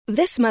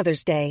This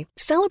Mother's Day,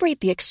 celebrate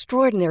the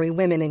extraordinary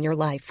women in your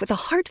life with a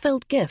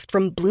heartfelt gift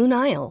from Blue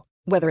Nile.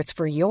 Whether it's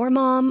for your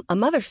mom, a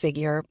mother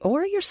figure,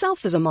 or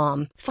yourself as a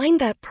mom, find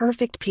that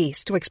perfect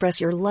piece to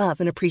express your love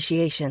and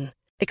appreciation.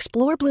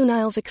 Explore Blue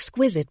Nile's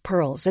exquisite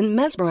pearls and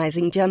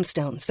mesmerizing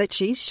gemstones that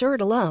she's sure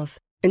to love.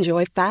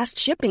 Enjoy fast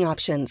shipping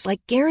options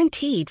like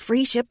guaranteed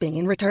free shipping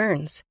and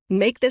returns.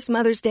 Make this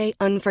Mother's Day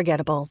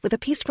unforgettable with a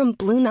piece from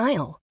Blue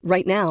Nile.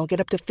 Right now, get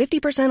up to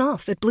 50%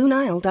 off at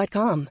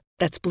BlueNile.com.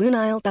 That's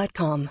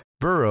BlueNile.com.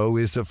 Burrow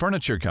is a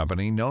furniture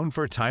company known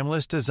for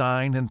timeless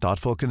design and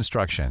thoughtful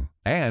construction,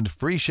 and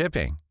free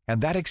shipping,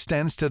 and that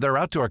extends to their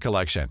outdoor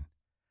collection.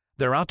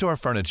 Their outdoor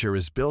furniture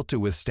is built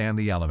to withstand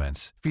the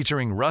elements,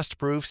 featuring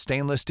rust-proof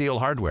stainless steel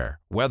hardware,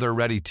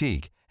 weather-ready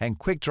teak, and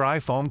quick-dry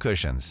foam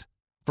cushions.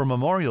 For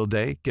Memorial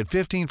Day, get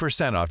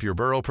 15% off your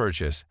Burrow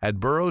purchase at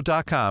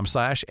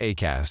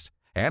burrow.com/ACAST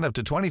and up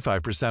to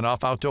 25%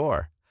 off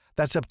outdoor.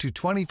 That's up to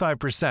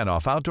 25%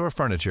 off outdoor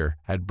furniture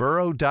at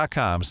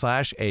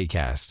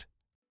burrow.com/ACAST.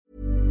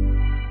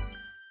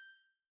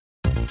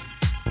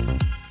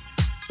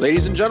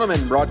 Ladies and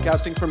gentlemen,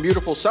 broadcasting from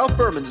beautiful South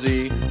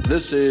Bermondsey,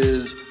 this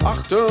is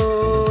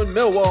Achtung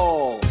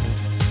Millwall.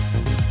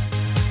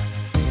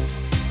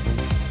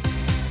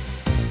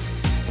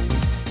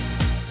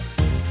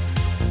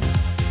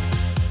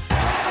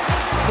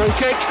 Free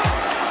kick.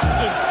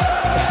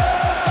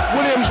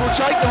 Williams will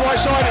take the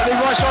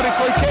right-sided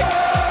free kick.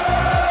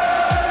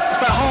 It's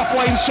about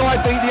halfway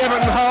inside the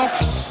Everton half.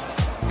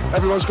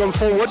 Everyone's gone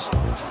forward.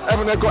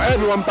 Everton have got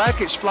everyone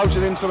back. It's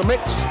floated into the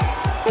mix.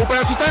 Ball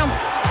bounces down.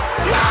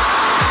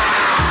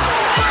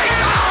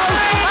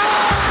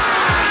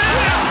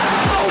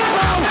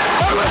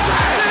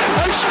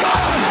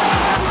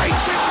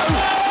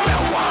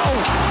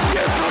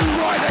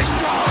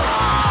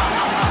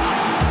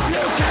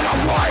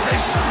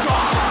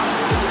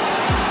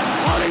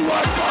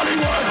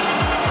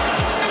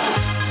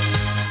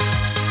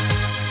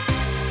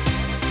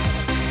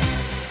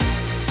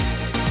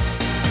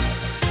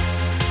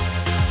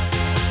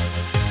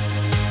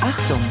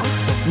 Achtung,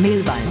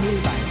 Millwall.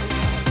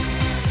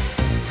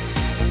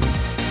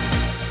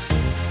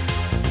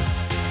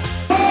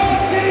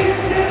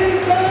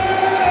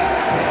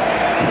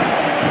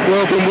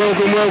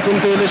 Welcome,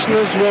 dear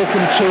listeners.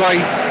 Welcome to a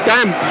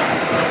damp,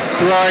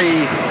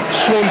 grey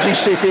Swansea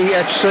City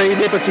FC,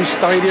 Liberty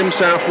Stadium,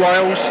 South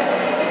Wales.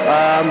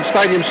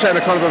 Stadium set in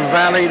a kind of a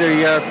valley.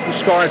 The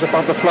skies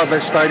above the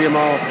floodlit stadium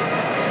are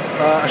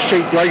a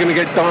sheet grey, going to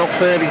get dark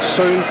fairly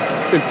soon.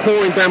 Been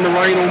pouring down the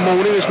rain all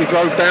morning as we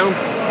drove down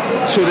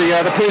to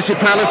the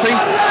Principality.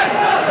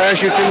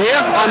 As you can hear,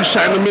 I'm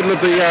sat in the middle of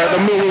the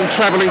Millwall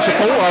travelling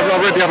support. I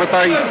read the other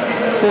day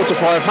 400 to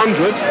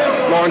 500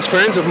 Lions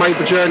fans have made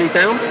the journey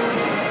down,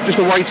 just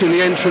awaiting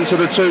the entrance of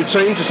the two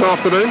teams this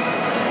afternoon.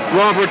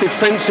 Rather a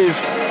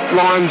defensive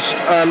Lions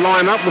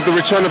line-up with the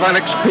return of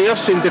Alex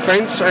Pearce in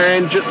defence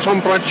and Tom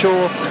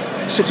Bradshaw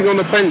sitting on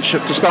the bench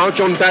to start.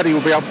 John Daddy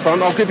will be up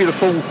front. I'll give you the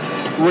full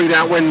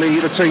readout when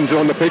the teams are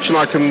on the pitch, and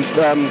I can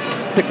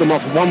pick them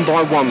off one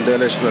by one, dear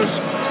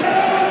listeners.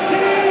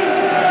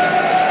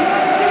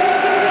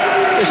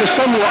 It's a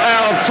somewhat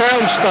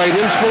out-of-town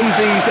stadium.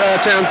 Swansea's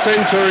town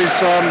centre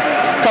is a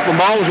couple of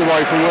miles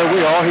away from where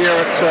we are here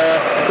at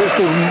what's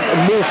called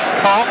Morph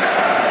Park.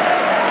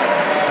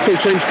 Two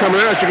teams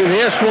coming out, as you can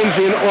hear.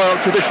 Swansea in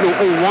traditional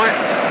all-white.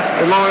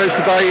 The Lions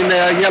today in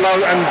their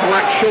yellow and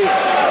black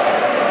shorts.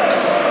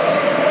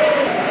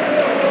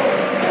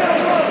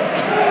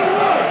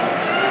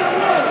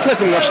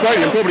 Pleasant enough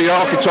stadium, probably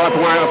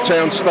archetypal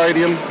out-of-town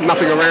stadium.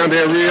 Nothing around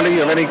here really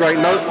of any great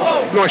note.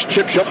 Nice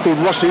chip shop called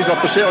Rossi's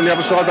opposite on the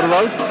other side of the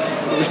road.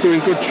 It was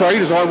doing good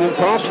trade as I walked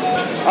past.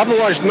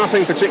 Otherwise,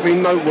 nothing particularly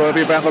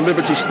noteworthy about the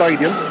Liberty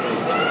Stadium.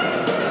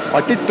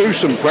 I did do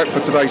some prep for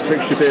today's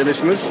fixture, dear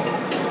listeners.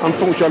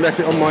 Unfortunately, I left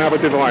it on my other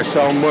device,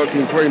 so I'm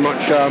working pretty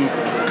much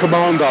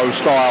commando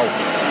style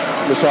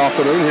this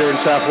afternoon here in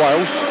South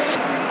Wales.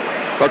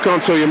 I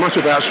can't tell you much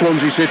about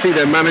Swansea City,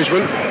 their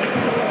management.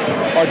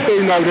 I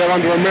do know they're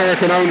under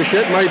American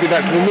ownership. Maybe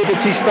that's the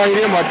Liberty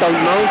Stadium, I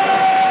don't know.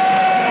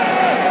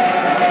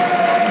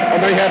 And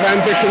they have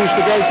ambitions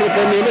to go to the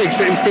Premier League,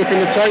 sitting fifth in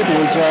the table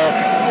as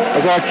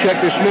I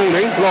checked this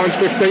morning. Lions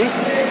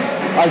 15th.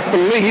 I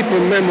believe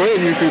from memory,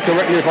 and you can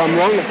correct me if I'm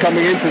wrong, that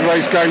coming into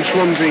today's game,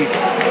 Swansea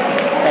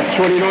have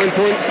 29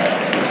 points.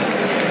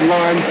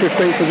 Lions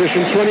 15th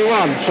position,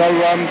 21. So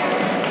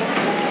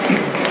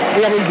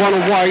we haven't won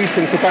away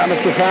since the Battle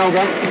of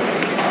Trafalgar.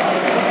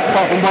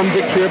 Apart from one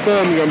victory at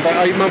Birmingham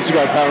about 8 months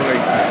ago, apparently.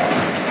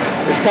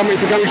 It's been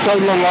going so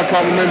long I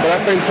can't remember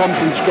that. Ben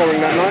Thompson scoring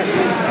that night.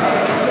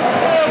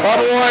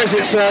 Otherwise,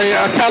 it's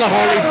a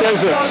Kalahari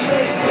desert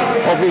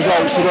of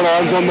results for the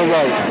Lions on the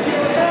road.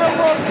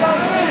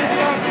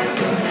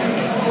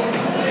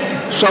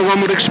 So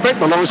one would expect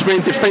the Lions to be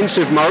in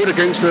defensive mode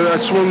against a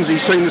Swansea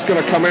team that's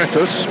going to come at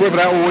us. Whether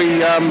that will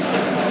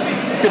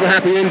give a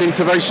happy ending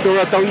to today's story,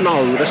 I don't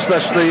know. That's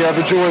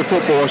the joy of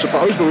football, I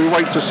suppose, but we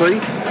wait to see.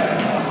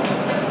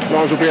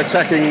 Lions will be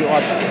attacking,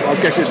 I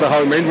guess it's the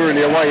home end, we're in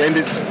the away end.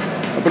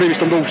 I believe it's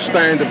the north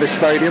stand of this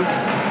stadium.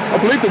 I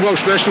believe the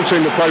Welsh national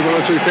team have played one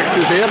or two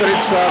fixtures here, but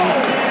it's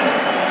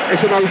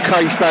an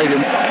okay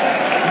stadium.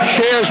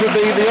 Shares with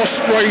the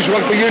Ospreys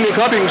Rugby Union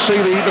Club. You can see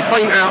the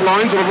faint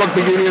outlines of a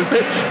rugby union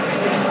pitch.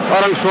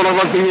 I don't follow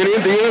rugby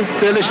union, do you,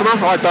 dear listener?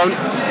 I don't.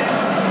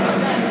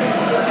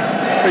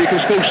 But you can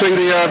still see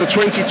the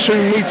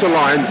 22-metre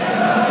line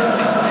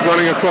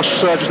running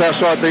across just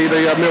outside the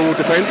Millwall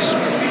defence.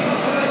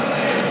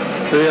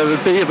 The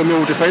D of the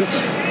Millwall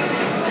defence.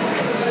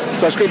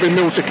 So it's going to be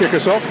Mill to kick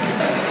us off.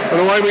 And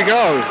away we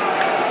go.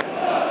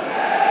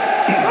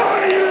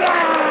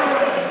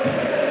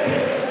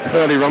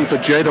 Early run for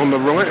Jed on the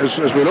right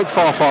as we look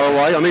far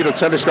away. I need a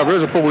telescope.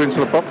 There's a ball into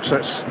the box.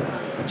 It's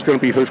going to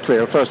be hoof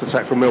clear. First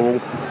attack from Millwall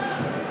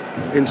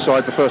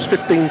inside the first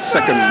 15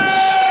 seconds.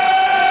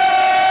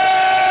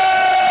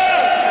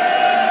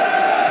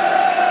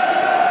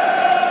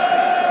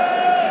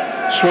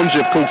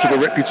 Swansea, of course, have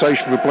a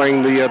reputation for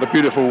playing the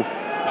beautiful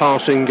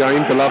passing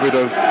game, beloved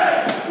of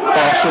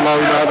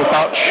Barcelona, the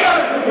Dutch.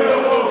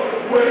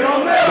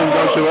 Who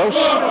knows who else?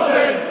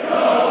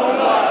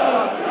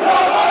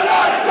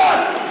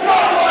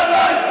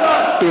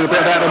 Doing a bit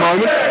of that at the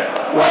moment,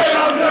 whilst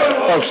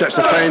both sets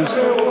of fans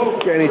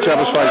get in each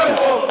other's faces.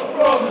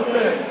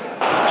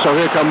 So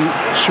here come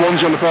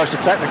Swansea on the first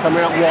attack. They come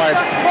out wide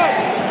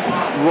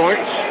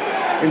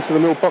right into the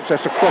Mill box.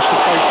 That's across the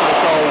face of the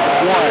goal,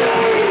 wide.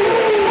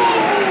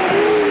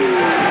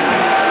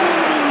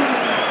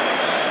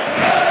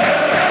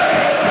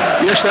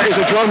 Yes, that is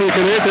a drum you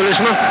can hear, dear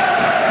listener.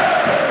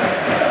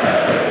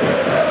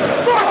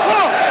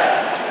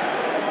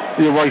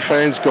 The away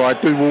fans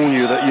guide do warn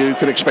you that you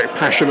can expect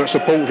passionate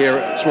support here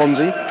at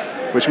Swansea,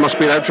 which must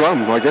be that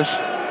drum, I guess.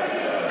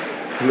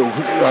 A little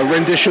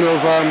rendition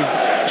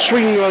of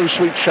Swing Low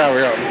Sweet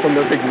Chariot from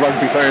the big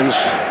rugby fans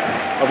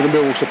of the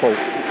Millwall support.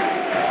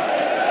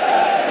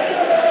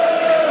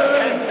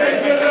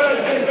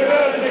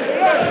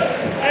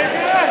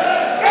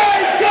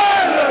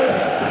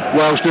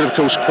 Wales did, of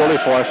course,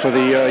 qualify for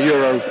the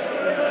Euro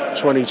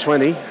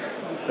 2020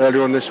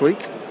 earlier on this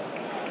week.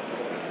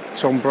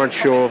 Tom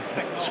Bradshaw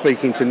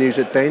speaking to News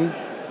at 10,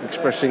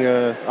 expressing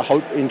a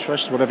hope,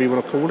 interest, whatever you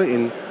want to call it,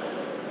 in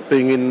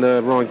being in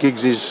Ryan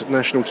Giggs'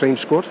 national team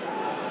squad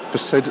for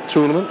said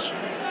tournament,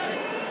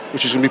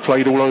 which is going to be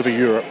played all over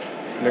Europe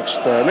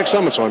next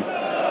summertime.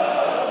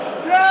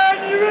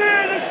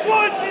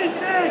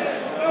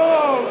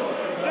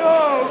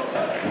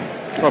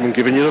 I haven't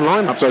given you the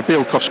lineup. So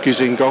Bielkowski's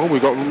in goal.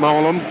 We've got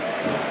Marlon,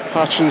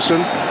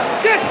 Hutchinson,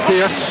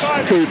 Pearce,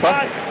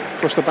 Cooper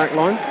across the back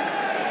line.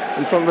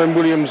 In front of them,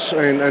 Williams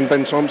and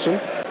Ben Thompson.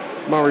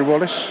 Murray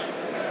Wallace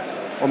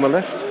on the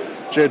left.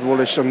 Jed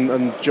Wallace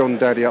and John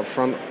Daddy up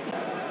front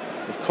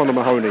with Conor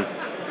Mahoney.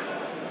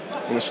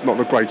 And it's not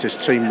the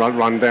greatest team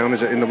run down,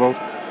 is it, in the world?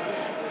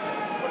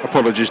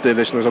 Apologies, dear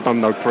listeners, I've done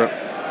no prep.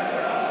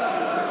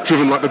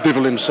 Driven like the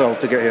devil himself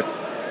to get here.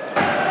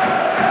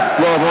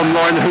 A lot of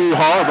online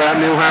hoo-ha about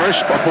Neil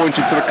Harris, but I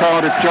pointed to the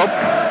Cardiff job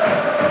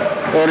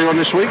earlier on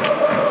this week.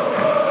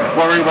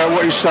 Worrying about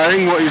what he's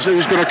saying, who's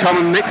going to come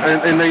and nick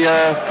in the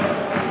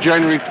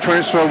January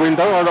transfer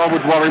window. I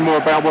would worry more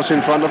about what's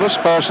in front of us,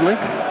 personally.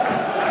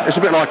 It's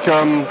a bit like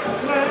your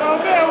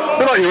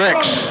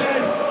ex.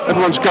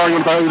 Everyone's going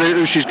on about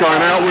who she's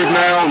going out with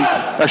now, and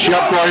has she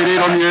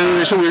upgraded on you.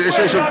 It's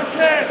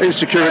an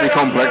insecurity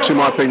complex, in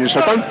my opinion,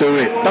 so don't do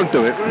it. Don't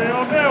do it.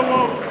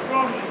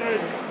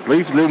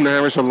 Leave Neil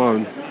Harris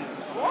alone.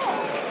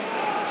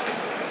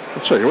 I'll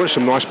tell you what, there's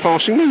some nice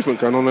passing movement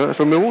going on there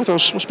from Millwall.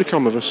 What's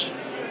become of us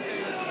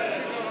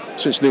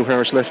since Neil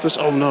Harris left us?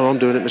 Oh no, I'm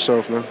doing it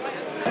myself now.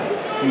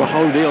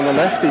 Mahoney on the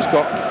left, he's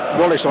got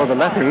Wallace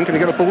overlapping. Can he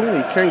get a ball in?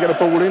 He can get a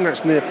ball in.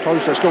 That's near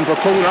post. That's gone for a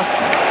corner.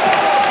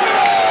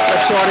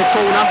 Left-sided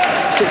corner.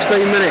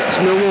 16 minutes.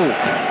 Millwall.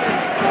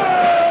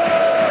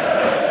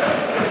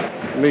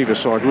 Neither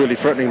side really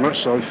threatening much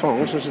so far.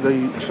 This is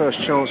the first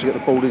chance to get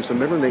the ball into the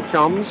middle, and it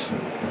comes.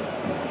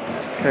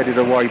 Headed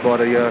away by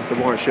the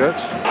white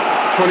shirts.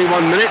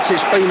 21 minutes.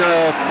 It's been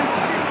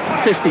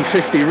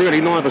 50-50 really.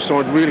 Neither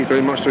side really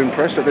doing much to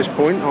impress at this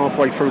point,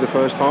 halfway through the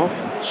first half.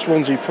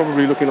 Swansea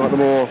probably looking like the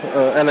more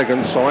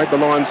elegant side. The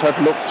Lions have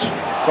looked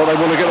like they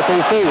want to get the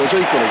ball forwards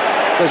equally.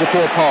 There's a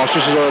poor pass,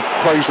 just as I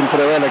praise them for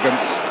their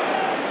elegance,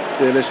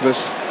 dear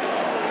listeners.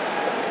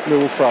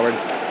 Millwall throwing.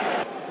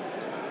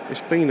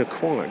 It's been a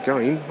quiet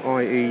game,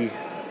 i.e.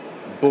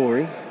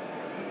 boring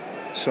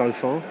so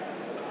far.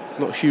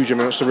 Not huge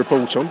amounts to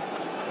report on.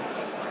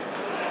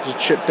 There's a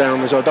chip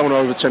down. I don't want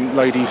to overtempt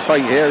Lady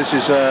Fate here. This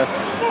is the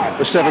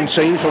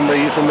 17 from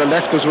the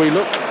left as we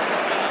look.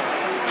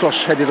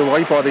 Cross headed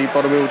away by the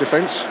Millwall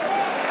defence.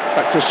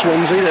 Back to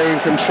Swansea. They're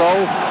in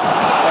control.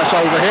 That's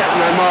overhit.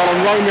 Now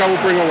Marlon Romeo will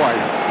bring away.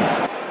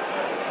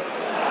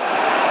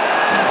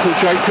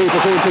 Jake Cooper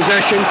in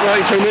possession.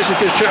 32 minutes.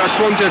 It gives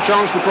Swansea a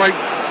chance to break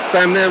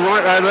down there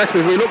right left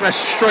as we look. That's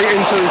straight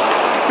into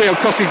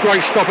Bielkowski.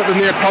 Great stop at the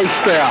near post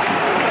there.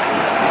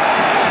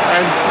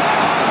 And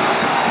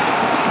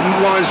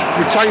Lions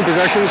retain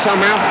possession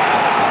somehow.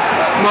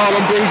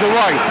 Marlon brings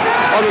away.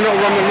 On a little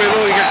run the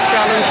middle, he gets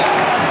challenged.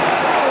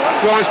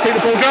 Lions keep the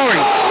ball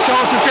going.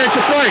 Chance for Jed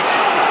to break.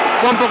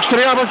 One box to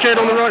the other, Jed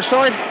on the right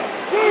side.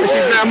 This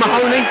is now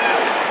Mahoney.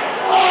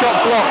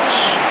 Shot blocked.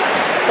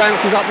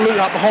 Bounces up, loop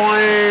up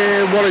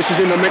high. Wallace is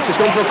in the mix. It's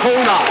gone for a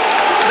corner.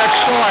 Left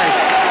side.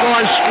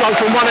 Lions go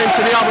from one end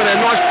to the other there.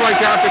 Nice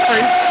breakout of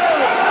defence.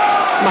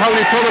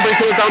 Mahoney probably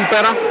could have done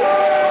better.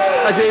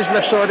 As it is,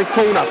 left-sided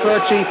corner.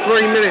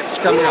 33 minutes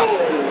coming up.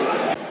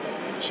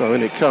 So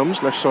in it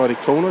comes,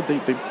 left-sided corner,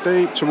 deep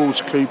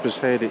towards Cooper's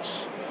head.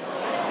 It's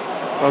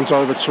runs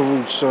over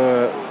towards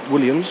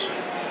Williams,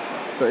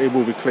 but it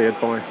will be cleared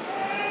by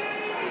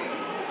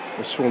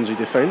the Swansea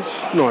defence.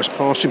 Nice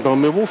passing by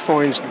Millwall,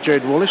 finds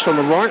Jed Wallace on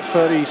the right.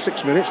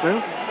 36 minutes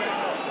now.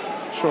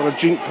 Trying to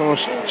jink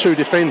past two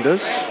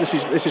defenders.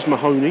 This is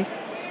Mahoney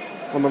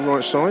on the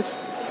right side.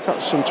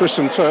 Cuts and twists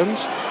and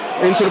turns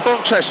into the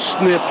box. That's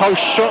near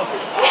post shot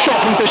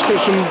from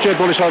distance from Jed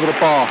Wallace over the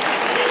bar.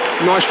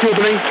 Nice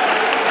dribbling.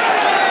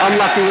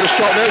 Unlucky with a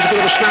shot there. It's a bit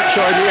of a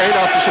snapshot in the end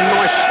after some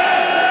nice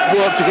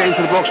work to get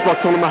into the box by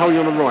Conor Mahoney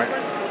on the right.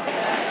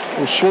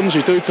 Well,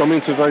 Swansea do come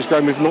into today's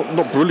game with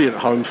not brilliant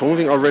home form. I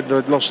think I read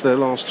they'd lost their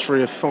last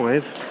 3 of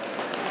 5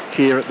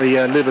 here at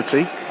the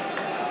Liberty.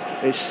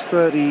 It's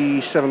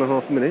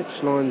 37.5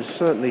 minutes. Lions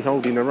certainly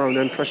holding their own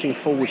and pressing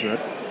forwards now.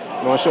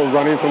 Nice little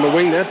run in from the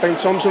wing there. Ben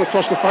Thompson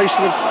across the face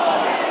of the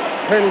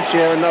penalty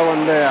area. No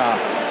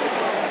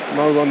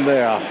one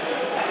there.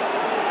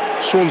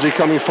 Swansea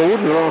coming forward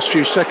in the last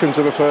few seconds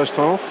of the first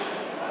half.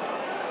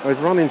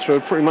 They've run into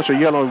pretty much a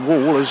yellow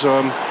wall as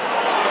the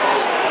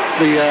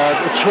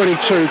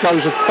 22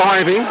 goes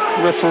diving.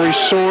 The referee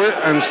saw it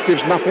and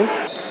gives nothing.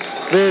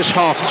 There's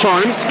half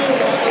time.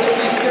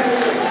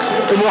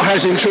 In what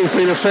has in truth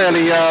been a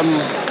fairly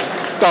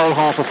dull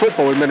half of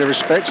football in many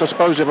respects. I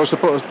suppose if I was to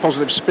put a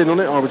positive spin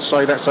on it, I would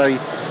say that's a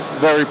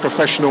very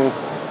professional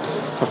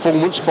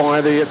performance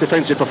by the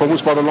defensive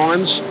performance by the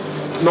Lions.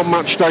 Not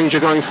much danger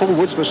going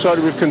forwards, but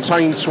certainly we've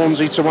contained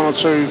Swansea to 1 or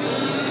 2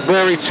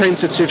 very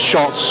tentative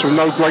shots with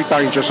no great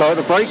danger. So at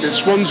the break, it's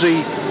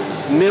Swansea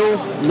 0,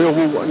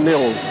 Millwall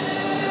 0.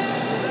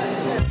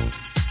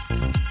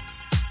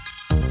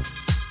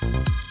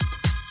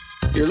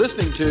 You're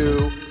listening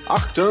to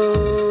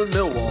Achtung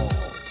Millwall.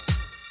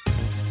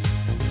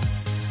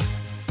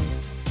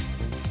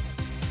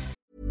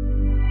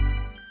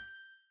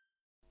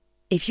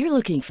 If you're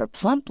looking for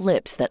plump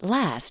lips that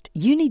last,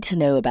 you need to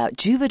know about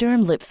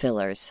Juvederm lip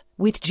fillers.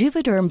 With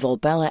Juvederm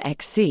Volbella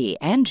XC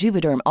and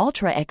Juvederm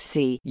Ultra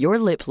XC, your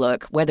lip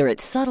look, whether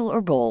it's subtle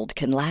or bold,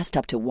 can last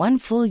up to 1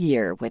 full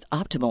year with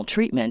optimal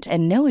treatment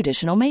and no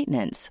additional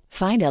maintenance.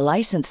 Find a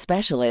licensed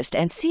specialist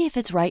and see if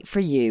it's right for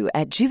you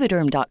at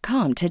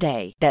Juvederm.com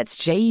today. That's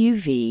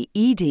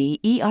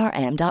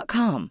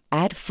JUVEDERM.com.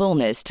 Add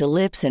fullness to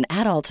lips in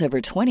adults over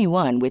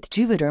 21 with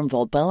Juvederm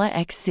Volbella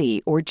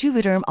XC or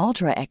Juvederm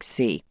Ultra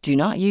XC. Do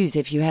not use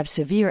if you have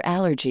severe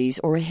allergies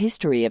or a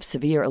history of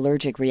severe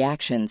allergic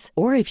reactions,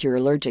 or if you're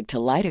allergic to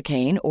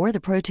lidocaine or the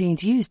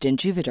proteins used in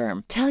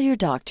Juvederm. Tell your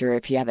doctor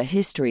if you have a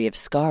history of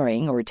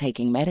scarring or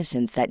taking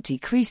medicines that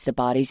decrease the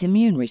body's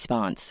immune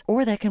response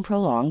or that can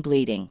prolong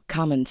bleeding.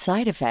 Common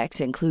side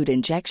effects include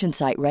injection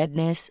site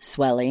redness,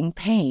 swelling,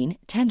 pain,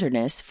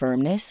 tenderness,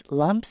 firmness,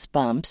 lumps,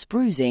 bumps,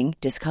 bruising,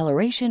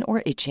 discoloration,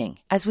 or itching.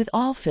 As with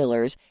all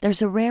fillers,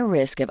 there's a rare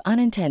risk of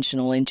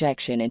unintentional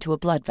injection into a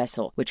blood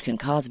vessel, which can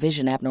cause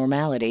vision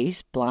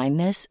abnormalities,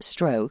 blindness,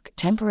 stroke,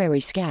 temporary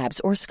scabs,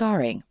 or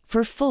scarring.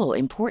 For full,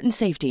 important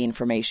safety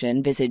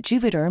information, visit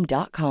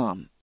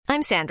Juvederm.com.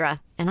 I'm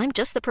Sandra, and I'm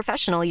just the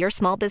professional your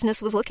small business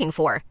was looking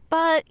for.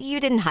 But you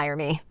didn't hire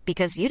me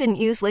because you didn't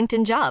use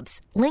LinkedIn Jobs.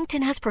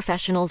 LinkedIn has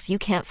professionals you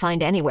can't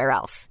find anywhere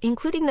else,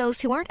 including those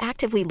who aren't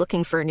actively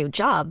looking for a new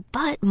job,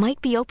 but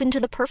might be open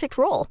to the perfect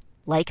role,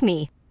 like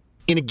me.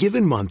 In a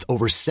given month,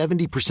 over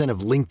 70%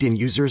 of LinkedIn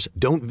users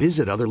don't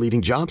visit other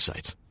leading job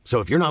sites. So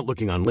if you're not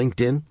looking on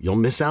LinkedIn, you'll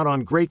miss out on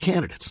great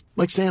candidates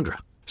like Sandra.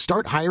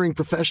 Start hiring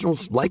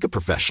professionals like a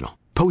professional.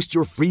 Post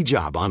your free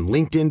job on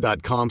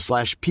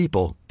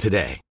linkedin.com/people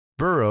today.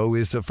 Burrow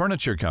is a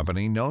furniture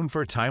company known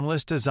for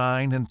timeless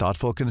design and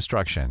thoughtful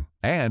construction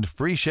and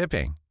free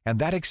shipping, and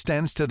that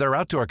extends to their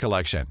outdoor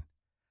collection.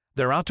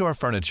 Their outdoor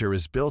furniture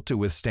is built to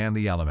withstand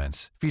the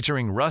elements,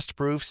 featuring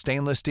rust-proof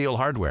stainless steel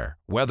hardware,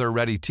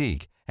 weather-ready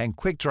teak, and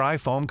quick-dry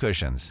foam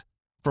cushions.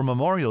 For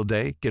Memorial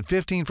Day, get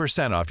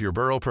 15% off your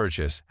Burrow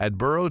purchase at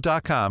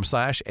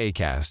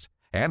burrow.com/ACAST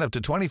and up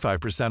to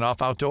 25%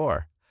 off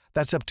outdoor.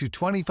 That's up to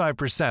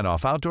 25%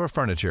 off outdoor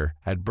furniture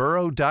at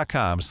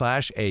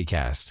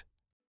burrow.com/ACAST.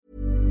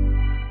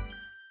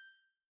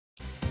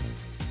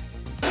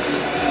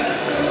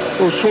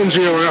 Well,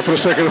 Swansea are out for the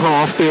second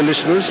half, dear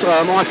listeners.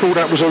 I thought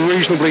that was a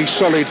reasonably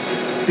solid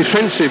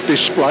defensive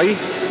display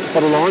by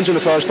the Lions in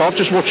the first half.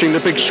 Just watching the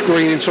big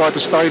screen inside the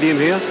stadium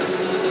here.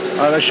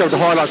 They showed the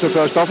highlights of the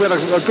first half. We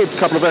had a good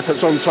couple of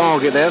efforts on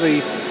target there.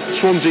 The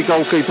Swansea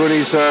goalkeeper in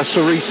his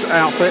Cerise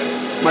outfit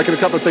making a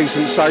couple of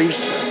decent saves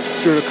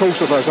during the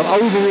course of the first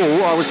half.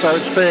 Overall, I would say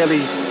it's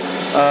fairly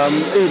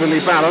evenly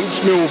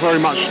balanced. Mill very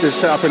much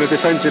set up in a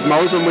defensive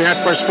mode, and we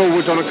had pressed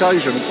forwards on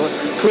occasion, so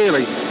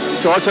clearly.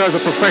 So I'd say it was a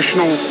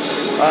professional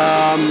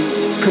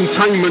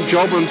containment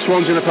job on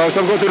Swansea in the first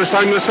half. I've got to do the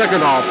same in the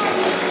second half.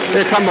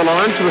 Here come the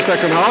Lions for the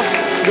second half.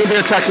 They'll be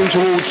attacking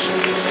towards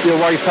the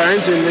away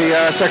fans in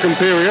the second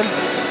period.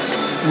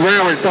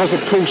 Rowett does,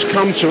 of course,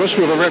 come to us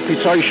with a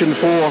reputation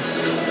for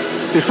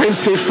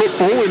defensive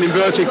football, in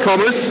inverted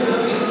commas.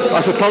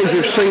 I suppose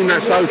we've seen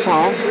that so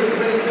far.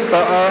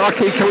 But I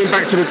keep coming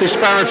back to the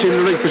disparity in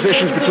the league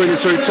positions between the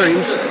two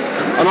teams.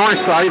 And I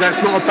say that's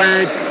not a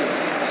bad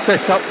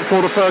setup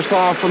for the first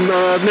half and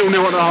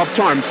 0-0 at the half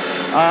time.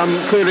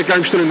 Clearly the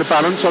game's still in the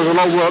balance, so there's a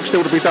lot of work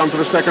still to be done for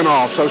the second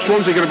half. So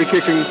Swansea are going to be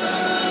kicking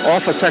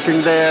off,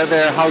 attacking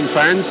their home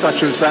fans,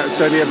 such as that's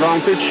the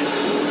advantage.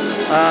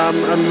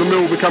 And the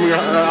Mill will be coming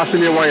us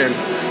in the away end.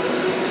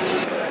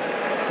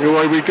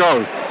 Away we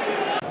go.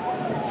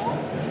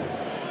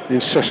 The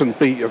incessant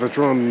beat of the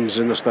drums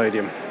in the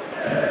stadium.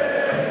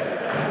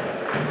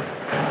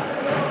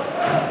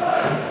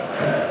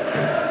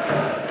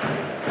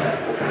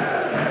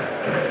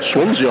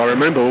 Swansea, I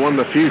remember, were one of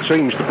the few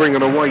teams to bring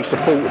an away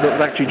support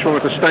that actually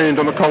tried to stand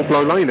on the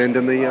Coldblow Lane end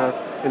in the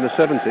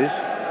 70s.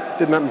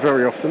 Didn't happen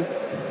very often,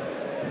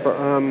 but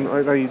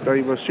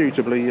they were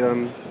suitably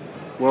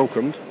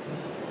welcomed.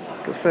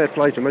 But fair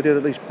play to them, they did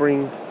at least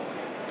bring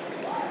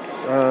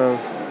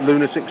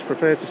lunatics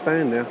prepared to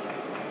stand there,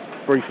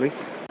 briefly.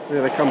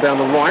 Yeah, they come down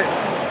the right,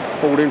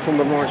 pulled in from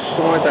the right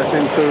side, that's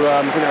into,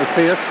 I think that was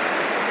Pearce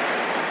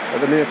at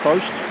the near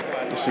post.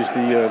 This is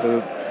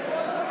the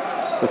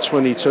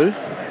 22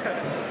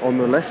 on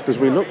the left as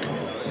we look.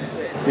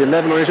 The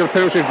 11 is a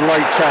penalty,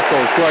 great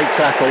tackle.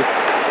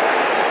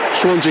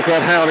 Swansea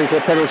crowd howling for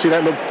a penalty.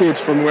 That looked good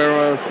from where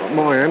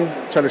I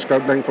am,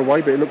 telescope length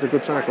away, but it looked a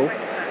good tackle.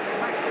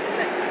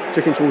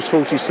 Ticking towards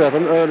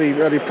 47,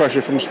 early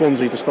pressure from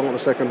Swansea to start the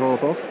second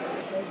half off.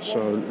 So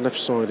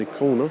left-sided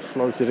corner,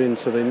 floated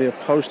into the near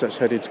post, that's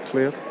headed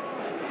clear.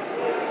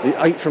 The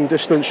 8 from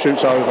distance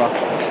shoots over.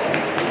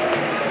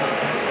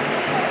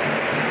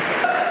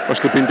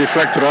 Must have been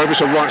deflected over.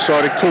 It's a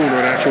right-sided corner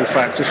in actual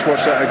fact. Just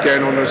watch that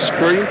again on the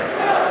screen.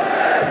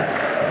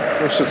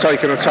 Must have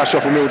taken a touch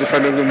off a Mill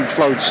defender and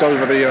floats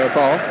over the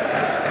bar.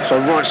 So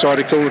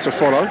right-sided corner to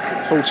follow.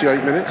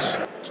 48 minutes.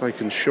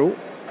 Taken short.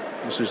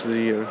 This is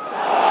the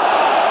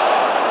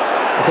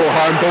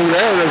home ball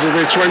there. There's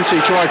the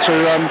 20 tried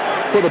to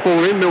put the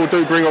ball in. Mill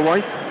do bring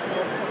away.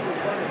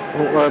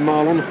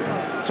 Marlon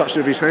touched it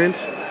with his hand,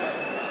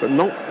 but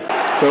not.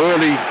 So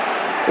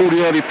all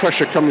the early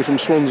pressure coming from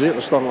Swansea at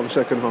the start of the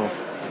second half.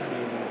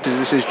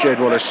 This is Jed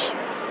Wallace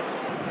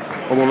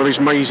on one of his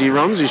mazy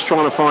runs. He's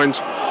trying to find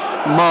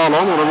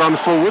Marlon on a run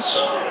forwards.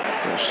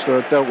 It's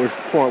dealt with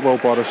quite well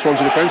by the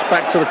Swansea defence.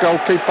 Back to the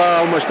goalkeeper,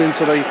 almost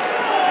into the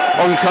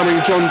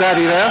oncoming John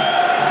Daddy there.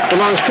 The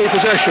Lions keep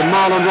possession.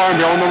 Marlon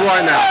Romeo on the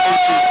right now.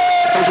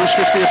 Comes to his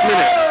 50th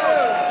minute.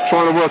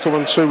 Trying to work a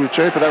 1-2 with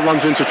Jed, but that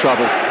runs into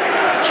trouble.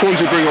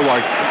 Swansea bring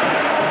away.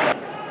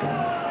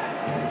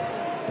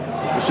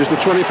 This is the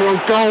 24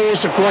 on goal.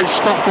 It's a great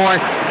stop by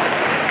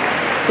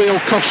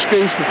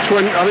Bielkowski. I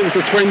think it was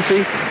the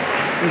 20.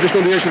 And just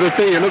on the edge of the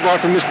D. It looked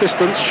like from this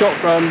distance. Shot,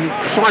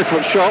 side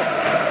foot shot.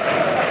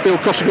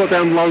 Bielkowski got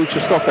down low to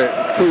stop it.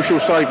 Crucial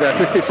save there.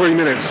 53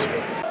 minutes.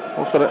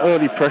 After that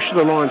early pressure,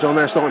 the Lions are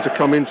now starting to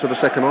come into the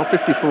second half.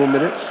 54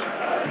 minutes.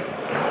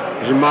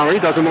 As Murray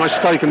does a nice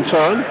take and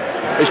turn.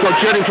 He's got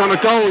Jed in front of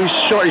goal. His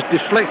shot is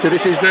deflected.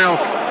 This is now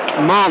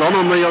Marlon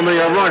on the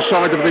right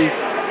side of the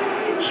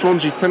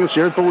Swansea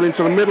penalty. Ball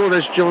into the middle.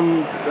 There's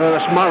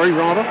that's Murray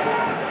rather.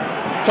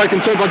 Taken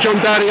turn by John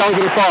Daddy over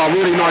the bar.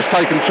 Really nice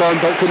take and turn,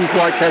 but couldn't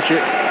quite catch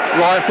it.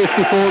 Right,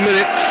 54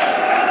 minutes.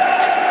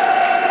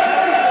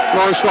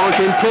 Lions starting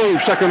to improve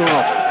second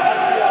half.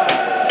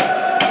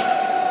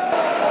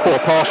 Poor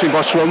passing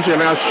by Swansea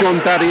allows John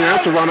Daddy now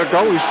to run at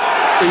goal. He's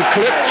been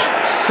clipped.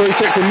 Free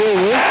kick from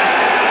Millwall.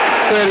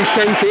 Fairly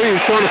central. He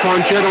was trying to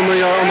find Jed on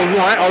the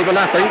right,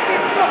 overlapping.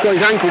 Got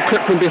his ankle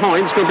clipped from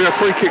behind. It's going to be a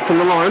free kick from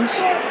the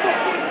Lions.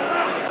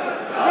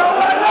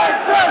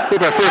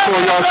 About 3 or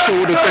 4 yards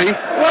short of the D.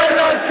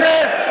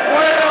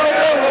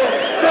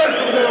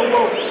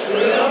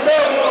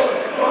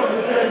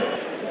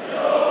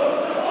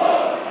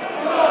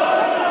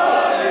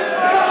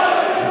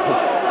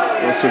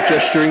 Lots of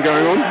gesturing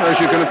going on, as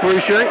you can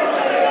appreciate.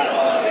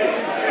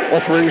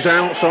 Offerings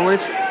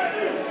outside.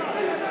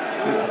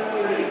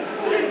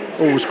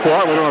 All was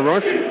quiet when I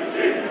arrived. It's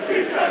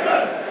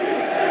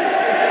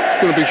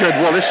going to be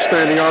Jed Wallace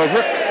standing over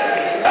it.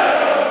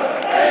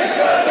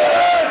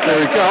 There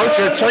we go,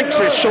 Jed takes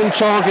it, it's on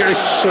target,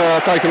 it's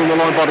taken on the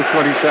line by the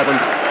 27.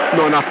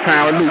 Not enough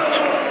power, looped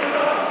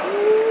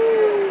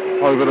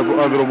over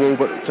the wall,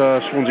 but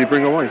Swansea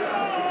bring away.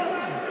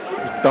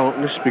 As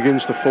darkness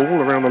begins to fall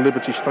around the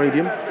Liberty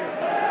Stadium.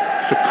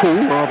 It's a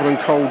cool rather than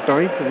cold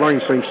day. The rain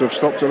seems to have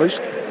stopped at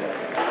least.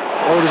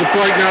 Oh, there's a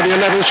break now, the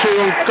 11's through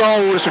on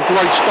goal. It's a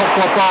great stop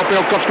by Bart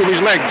Bielkowski with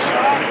his legs.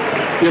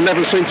 The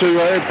 11 seemed to,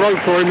 it broke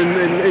for him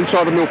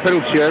inside the Mill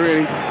penalty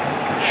area.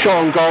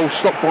 Shot on goal,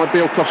 stopped by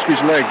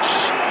Bielkowski's legs.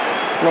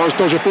 Lions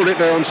dodge a bullet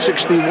there on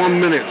 61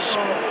 minutes.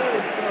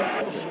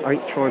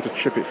 8 trying to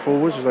chip it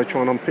forwards as they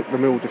try and unpick the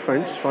Mill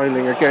defence,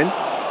 failing again.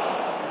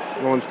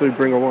 Lions do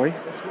bring away.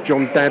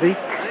 John Daddy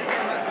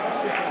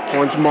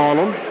finds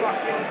Marlon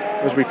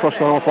as we cross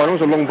the halfway line.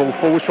 There's a long ball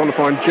forward, trying to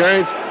find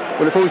Jed.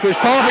 When it falls through his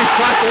path, he's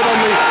clattered on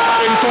the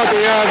inside the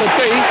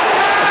D.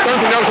 I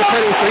don't think that was a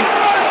penalty.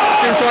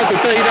 It's inside the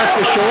D, that's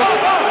for sure.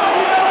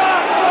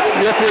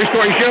 The referee's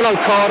got his yellow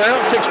card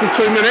out, 62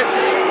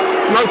 minutes,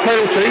 no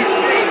penalty.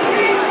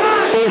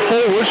 Ball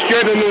forwards,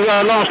 Jed and the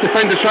last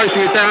defender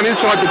chasing it down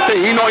inside the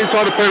D, not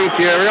inside the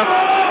penalty area.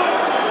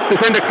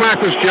 Defender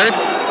clatters Jed.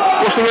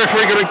 What's the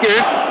referee going to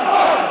give?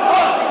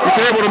 You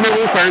can hear what the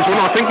Millwall fans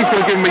want. I think he's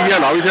going to give him a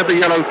yellow. He's had the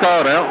yellow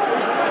card out.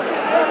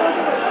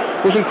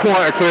 Wasn't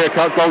quite a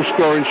clear-cut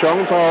goal-scoring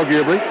chance,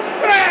 arguably.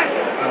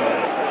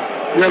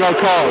 Yellow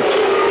cards.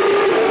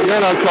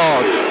 Yellow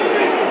cards.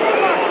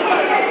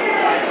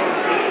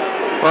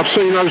 I've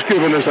seen those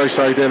given, as they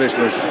say, dear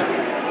listeners.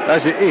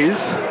 As it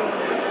is,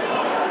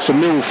 it's a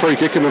Millwall free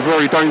kick in a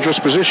very dangerous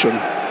position.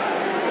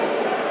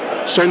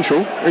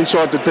 Central,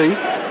 inside the D,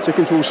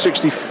 ticking towards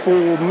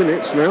 64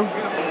 minutes now.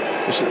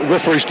 The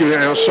referee's giving it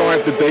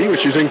outside the D,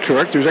 which is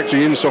incorrect. It was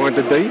actually inside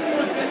the D.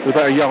 It was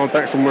about a yard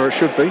back from where it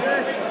should be.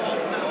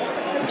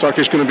 Looks like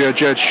it's going to be a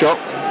Jed shot.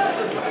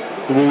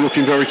 The wall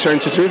looking very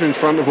tentative in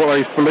front of what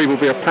they believe will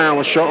be a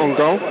power shot on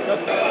goal.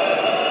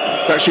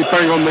 It's actually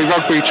bang on the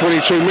rugby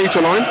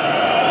 22-metre line.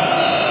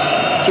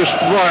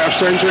 Just right of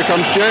centre, here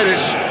comes Jed.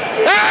 It's...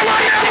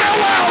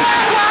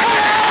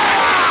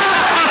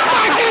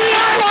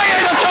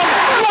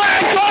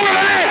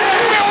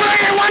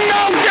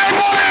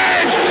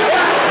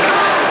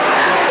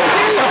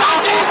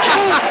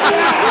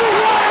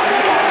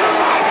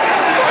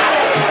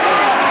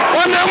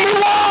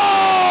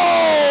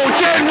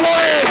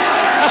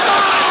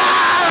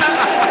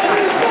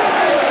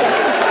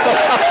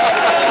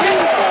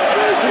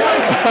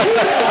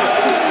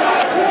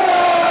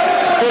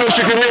 Well, as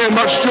you can hear,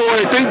 much joy,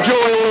 deep joy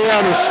all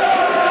around us.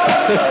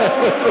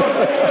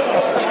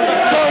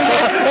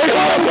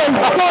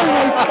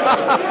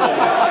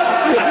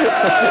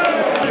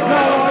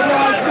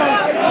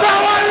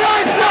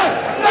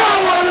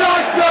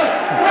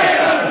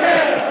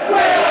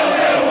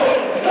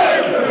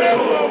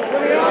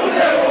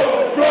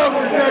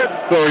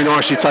 Very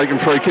nicely taken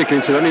free kick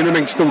into that. In the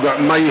mix, still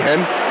got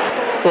mayhem.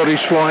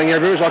 Bodies flying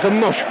everywhere. It's like a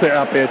mosh pit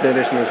up here, dear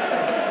listeners.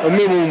 A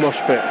Millwall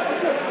mosh pit.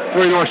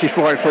 Very nicely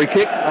flying free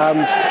kick.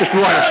 Just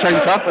right of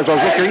centre as I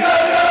was looking.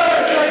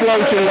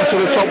 Floating into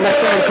the top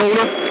left-hand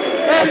corner.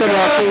 I don't know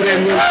how I called it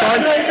in the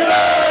inside.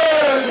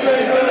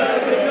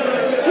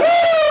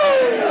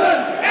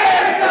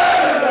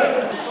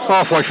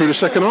 Halfway through the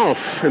second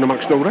half in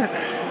amongst all that.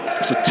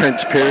 It's a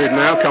tense period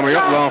now coming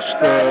up, last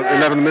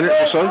 11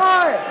 minutes or so.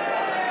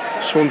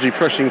 Swansea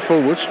pressing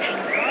forwards.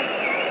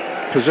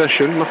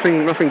 Possession,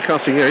 nothing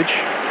cutting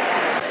edge.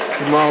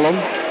 Marlon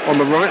on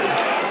the right.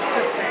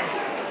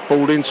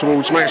 Balled in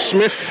towards Matt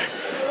Smith.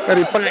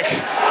 Headed back.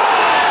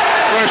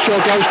 Bradshaw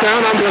goes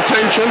down under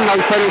attention, no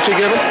penalty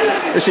given.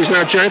 This is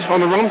now Jed on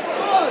the run.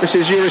 This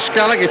is Yuri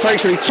Skalak, he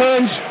takes and he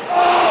turns.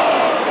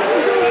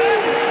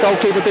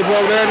 Goalkeeper did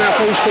well there, now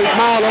falls to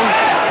Marlon.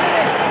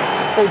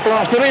 Ball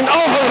blasted in,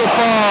 over the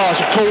bar,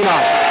 it's a corner.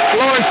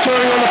 Lions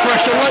turning on the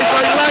pressure, late.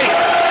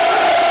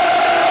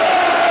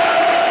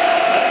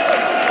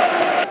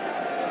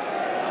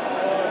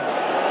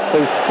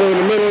 Ball through in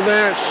the middle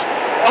there.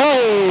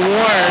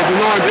 Wide,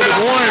 denied bit of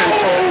Lions.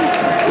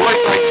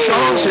 Late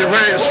chance, it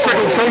ran,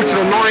 trickled through to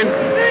the line.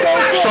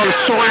 Side of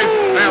side,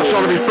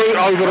 outside of his boot,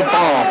 over the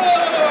bar.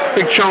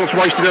 Big chance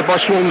wasted there by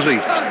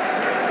Swansea.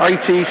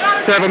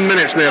 87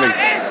 minutes nearly.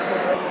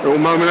 Little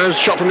moment, there's a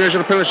shot from the edge of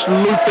the penalty,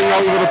 looping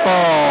over the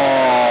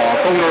bar.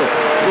 Corner,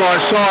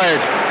 right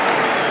side.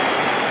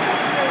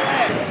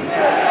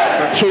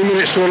 About 2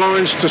 minutes for the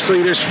Lions to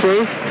see this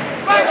through.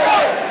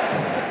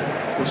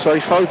 And stay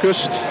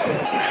focused.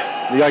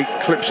 The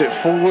 8 clips it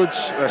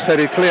forwards. That's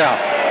headed clear.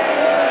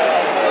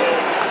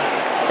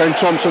 Ben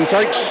Thompson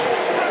takes.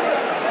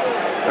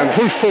 And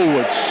hoof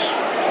forwards.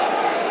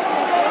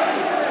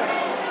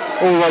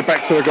 All the way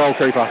back to the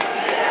goalkeeper.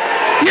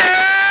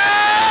 Yeah!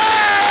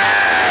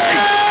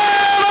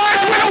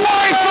 Lions win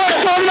away!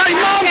 First time in 8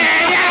 months!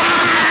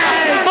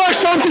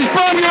 First time since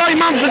Birmingham 8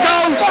 months ago.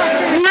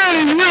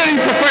 Really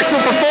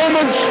professional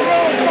performance.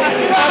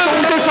 I thought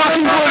we did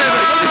fucking brilliant.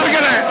 Don't you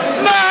forget that?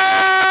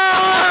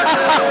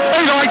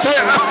 He liked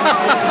it.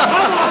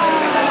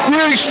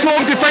 Really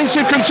strong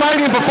defensive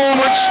containing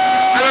performance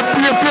and a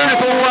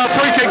beautiful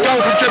free kick goal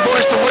from Jed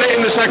Boyce to win it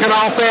in the second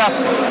half there.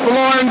 The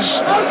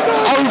Lions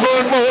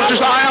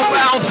just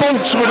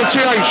out-fought with a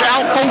TH,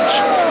 out-fought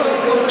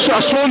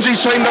a Swansea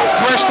team that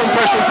pressed,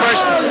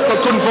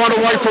 but couldn't find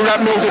a way through that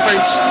Mill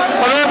defence.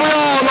 And there we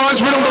are, Lions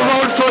win on the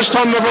road, first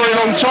time in a very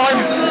long time.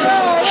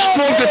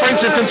 Strong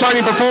defensive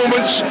containing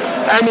performance,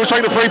 and we'll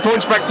take the 3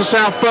 points back to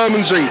South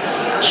Bermondsey.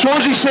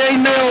 Swansea City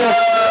 0,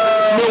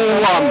 Mill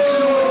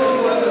 1.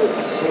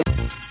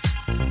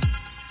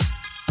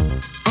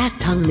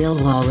 Acton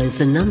Millwall is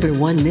the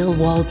 #1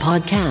 Millwall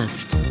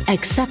podcast.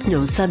 Accept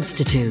no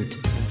substitute.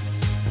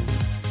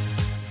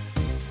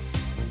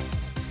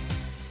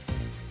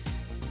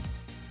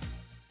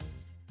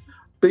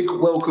 Big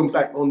welcome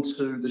back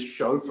onto the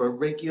show for a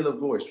regular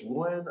voice,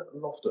 Ryan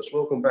Loftus.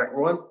 Welcome back,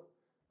 Ryan.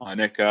 Hi,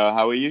 Nick.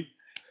 How are you?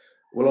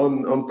 Well,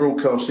 I'm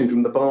broadcasting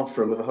from the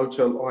bathroom of a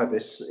Hotel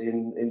Ibis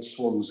in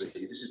Swansea.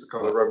 This is the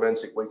kind of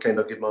romantic weekend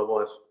I give my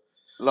wife.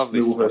 Lovely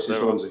Millwall stuff. versus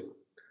Swansea.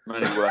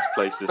 Many worse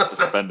places to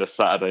spend a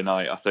Saturday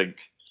night, I think.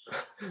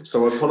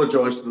 So I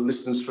apologise to the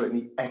listeners for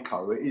any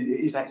echo. It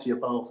is actually a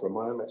bathroom.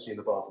 I am actually in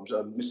the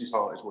bathroom. Mrs.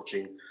 Hart is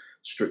watching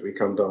Strictly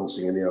Come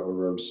Dancing in the other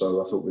room,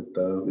 so I thought we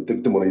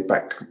didn't want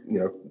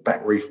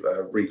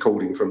to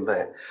recording from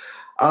there.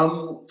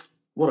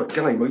 What a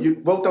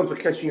game! Well done for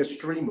catching a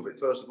stream of it.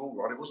 First of all,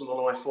 right? It wasn't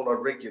on iFollow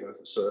regular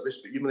service,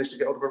 but you managed to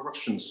get hold of a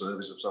Russian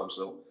service of some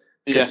sort.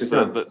 Yes,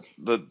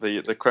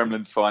 the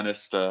Kremlin's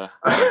finest,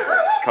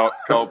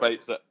 Carl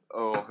Bates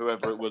or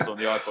whoever it was on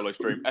the iFollow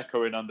stream,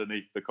 echoing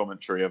underneath the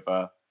commentary of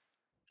the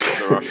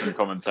Russian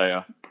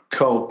commentator.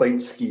 Carl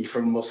Batesky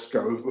from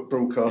Moscow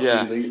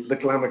broadcasting the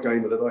glamour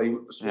game of the day.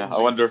 Yeah, I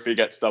wonder if he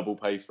gets double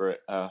pay for it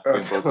being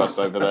broadcast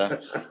over there.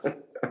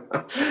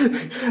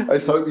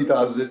 Let's hope he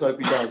does.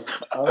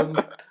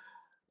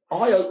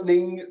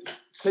 Eye-opening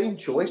team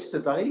choice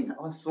today.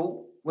 I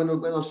thought when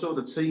I saw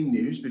the team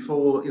news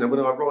before, when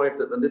I arrived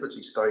at the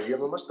Liberty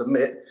Stadium, I must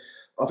admit,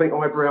 I think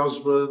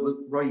eyebrows were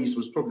raised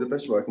was probably the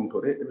best way I can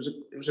put it.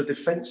 It was a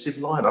defensive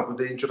lineup with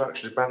the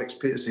introduction of Alex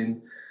Pearce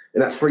in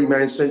that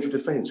three-man central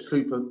defence: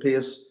 Cooper,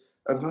 Pearce,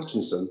 and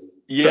Hutchinson.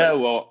 Yeah,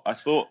 well, I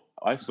thought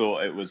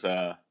it was.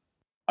 I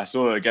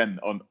saw again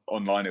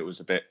online. It was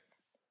a bit.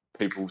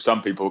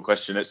 Some people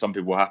question it. Some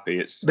people were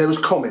happy. There was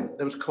comment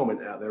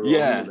out there.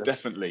 Yeah,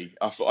 definitely.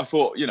 I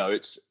thought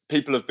it's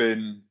people have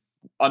been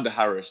under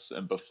Harris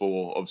and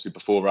before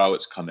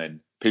Rowett's come in.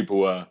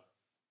 People were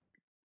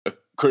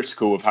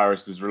critical of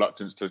Harris's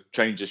reluctance to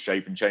change his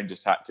shape and change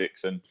his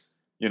tactics, and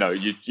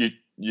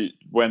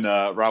when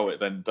Rowett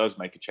then does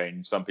make a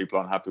change, some people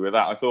aren't happy with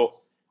that. I thought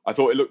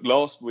it looked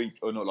last week,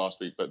 or not last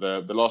week, but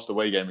the last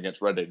away game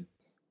against Reading.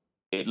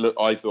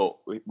 I thought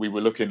we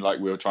were looking like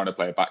we were trying to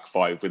play a back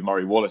five with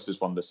Murray Wallace as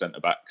one of the centre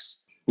backs.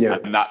 Yeah,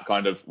 and that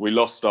kind of we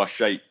lost our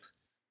shape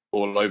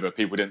all over.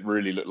 People didn't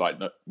really look like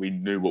we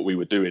knew what we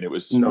were doing. It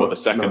was the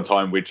second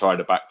time we tried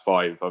a back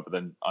five other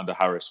than under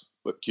Harris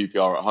with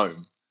QPR at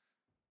home.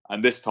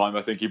 And this time,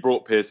 I think he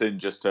brought Pearce in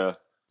just to.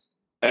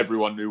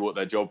 Everyone knew what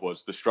their job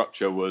was. The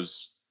structure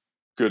was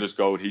good as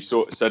gold. He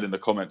said in the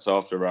comments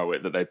after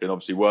Rowett that they'd been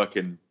obviously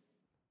working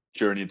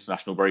during the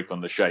international break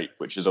on the shape,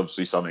 which is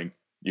obviously something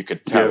you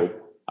could tell. Yeah.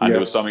 And it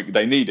was something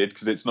they needed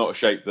because it's not a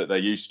shape that they're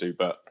used to.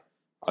 But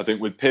I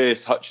think with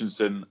Pearce,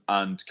 Hutchinson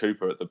and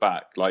Cooper at the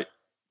back,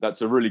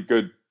 that's a really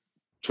good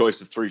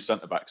choice of three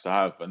centre-backs to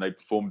have. And they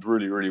performed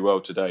really, really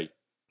well today.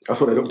 I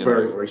thought they looked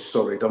very, very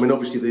solid. I mean,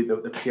 obviously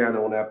the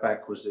piano on our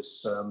back was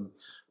this.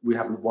 We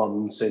haven't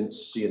won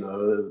since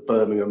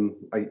Birmingham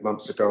 8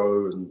 months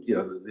ago, and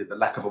the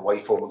lack of away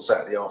form on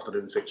Saturday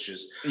afternoon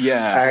fixtures.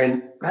 Yeah,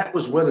 and that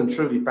was well and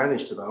truly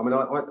banished today. I mean,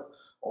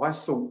 I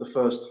thought the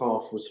first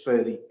half was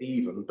fairly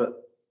even,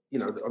 but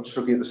I'm just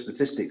looking at the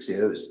statistics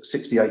here. It's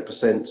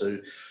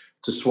 68%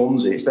 to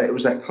Swansea. It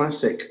was that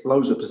classic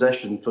loads of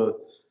possession for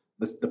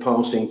the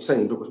passing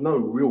team, but with no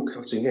real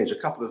cutting edge. A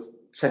couple of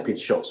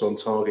tepid shots on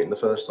target in the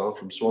first half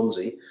from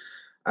Swansea,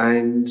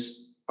 and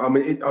I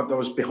mean I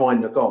was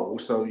behind the goal,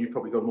 so you've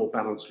probably got a more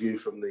balanced view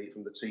from the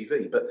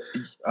TV. But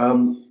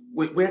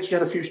we actually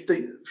had a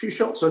few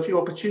shots, a few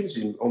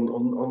opportunities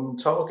on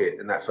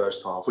target in that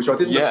first half, which I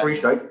didn't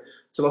appreciate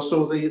till I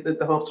saw the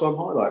half-time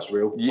highlights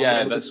reel.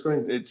 Yeah,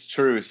 it's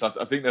true.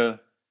 I think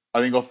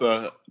off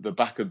the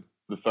back of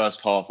the first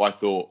half, I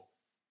thought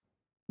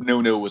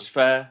 0-0 was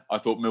fair. I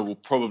thought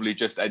Millwall probably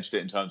just edged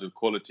it in terms of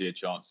quality of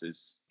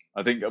chances.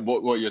 I think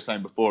what you were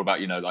saying before about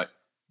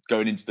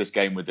going into this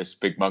game with this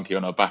big monkey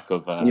on our back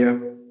of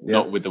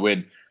not with the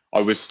win.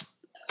 I was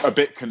a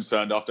bit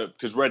concerned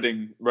because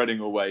Reading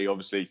away.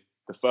 Obviously,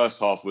 the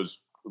first half was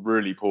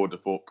really poor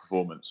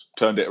performance.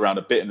 Turned it around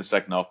a bit in the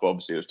second half, but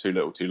obviously it was too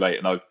little, too late.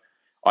 And I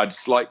had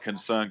slight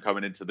concern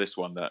coming into this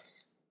one that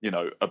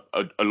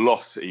a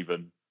loss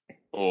even,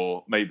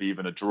 or maybe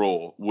even a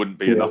draw, wouldn't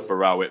be enough for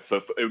Rowett.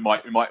 It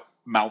might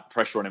mount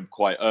pressure on him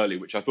quite early,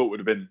 which I thought would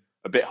have been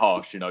a bit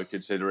harsh,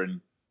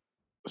 considering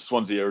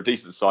Swansea are a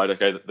decent side.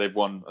 Okay, they've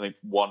won, I think,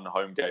 one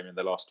home game in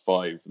the last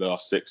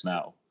 6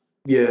 now.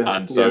 Yeah,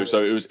 and so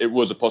it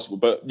was a possible,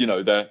 but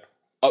they're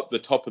up the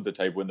top of the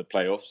table in the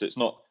playoffs. It's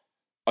not.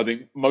 I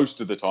think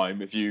most of the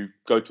time, if you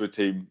go to a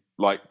team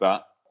like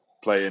that,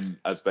 playing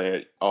as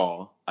they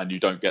are, and you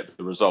don't get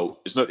the result,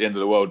 it's not the end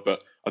of the world.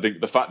 But I think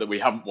the fact that we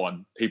haven't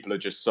won, people were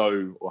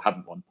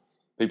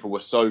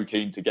so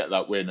keen to get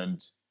that win.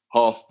 And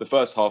the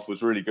first half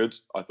was really good.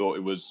 I thought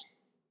it was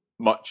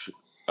much.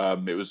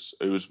 It was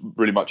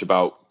really much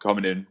about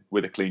coming in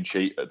with a clean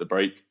sheet at the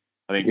break.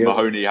 I think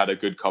Mahoney had a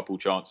good couple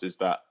chances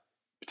that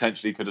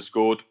potentially could have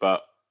scored,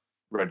 but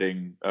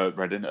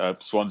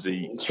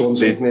Swansea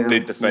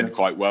did defend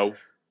quite well.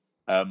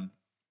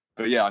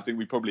 But yeah, I think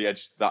we probably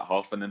edged that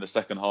half, and then the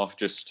second half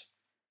just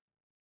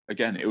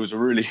again it was a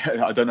really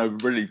I don't know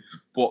really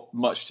what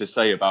much to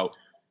say about.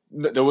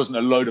 There wasn't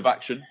a load of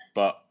action,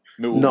 but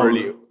Millwall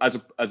really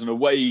as an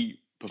away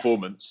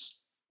performance,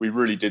 we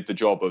really did the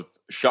job of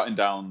shutting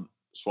down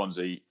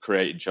Swansea,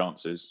 creating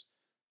chances,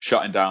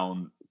 shutting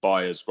down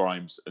Byers,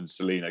 Grimes and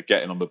Selena,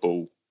 getting on the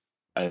ball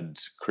and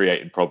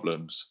creating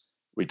problems.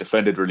 We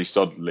defended really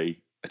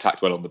solidly,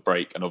 attacked well on the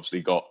break, and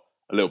obviously got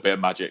a little bit of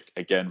magic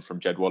again from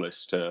Jed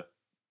Wallace to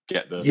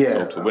get the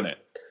goal to win it.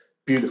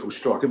 Beautiful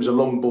strike. It was a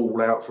long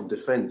ball out from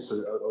defence,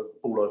 a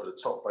ball over the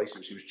top,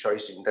 basically, she was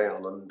chasing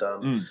down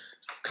and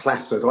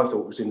clattered. I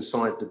thought it was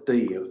inside the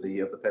D of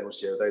the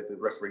penalty area. The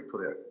referee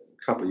put it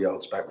a couple of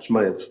yards back, which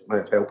may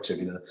have helped him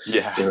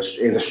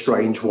in a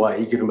strange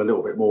way, give him a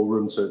little bit more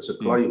room to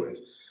play with.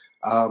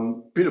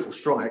 Beautiful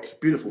strike,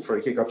 beautiful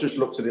free kick. I've just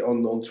looked at it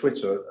on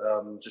Twitter.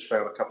 Just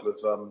found a couple of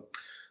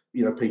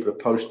people have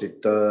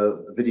posted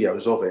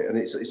videos of it, and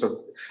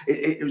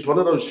it was one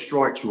of those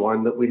strikes,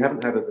 Ryan, that we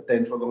haven't had at the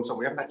Den for a long time.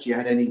 We haven't actually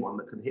had anyone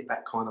that can hit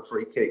that kind of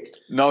free kick.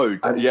 No,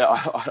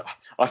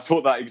 I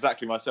thought that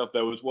exactly myself.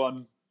 There was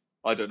one,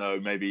 I don't know,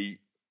 maybe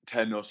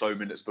 10 or so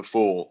minutes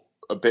before,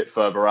 a bit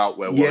further out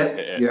where Wallace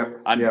hit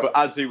it. But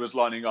as he was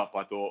lining up,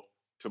 I thought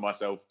to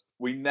myself,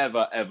 we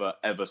never, ever,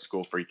 ever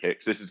score free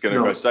kicks. This is going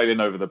to go sailing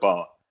over the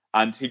bar.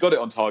 And he got it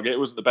on target. It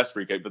wasn't the best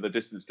free kick, but the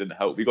distance didn't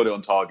help. He got it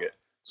on target.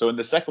 So when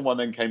the second one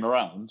then came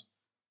around,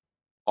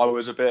 I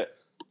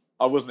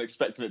wasn't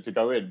expecting it to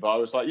go in, but I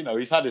was like,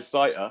 he's had his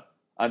sighter.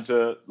 And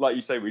like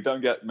you say, we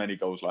don't get many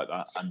goals like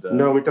that. And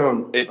no, we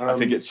don't. I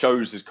think it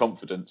shows his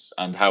confidence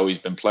and how he's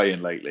been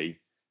playing lately.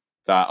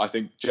 That I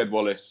think Jed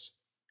Wallace,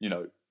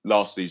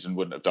 last season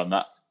wouldn't have done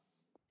that.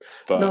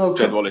 But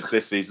Jed Wallace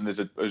this season is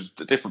a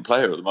different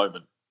player at the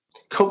moment.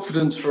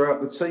 Confidence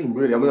throughout the team,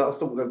 really. I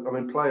thought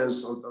that,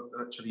 players,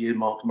 I actually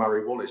earmarked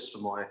Murray Wallace for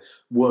my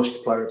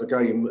worst player of the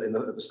game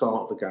at the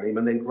start of the game,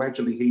 and then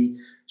gradually he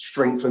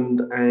strengthened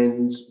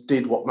and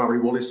did what Murray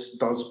Wallace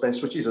does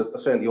best, which is a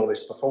fairly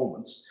honest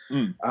performance.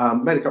 Made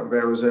a couple of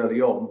errors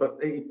early on, but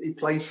he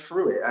played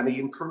through it and he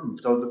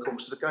improved over the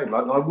course of the game.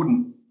 I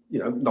wouldn't,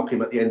 knock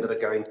him at the end of the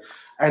game.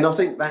 And I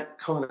think that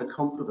kind of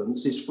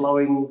confidence is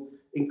flowing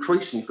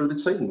increasingly through the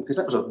team, because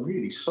that was a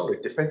really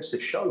solid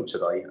defensive show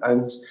today.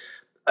 And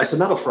it's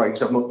another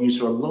phrase I've not used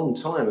for a long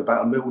time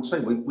about a Mill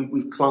team.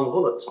 We've clung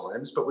on at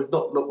times, but we've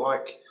not looked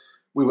like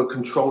we were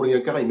controlling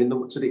a game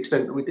to the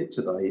extent that we did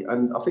today.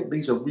 And I think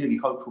these are really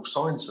hopeful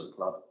signs for the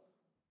club.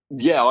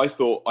 Yeah, I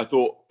thought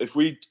if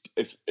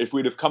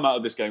we'd have come out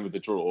of this game with a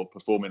draw,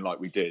 performing like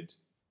we did,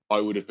 I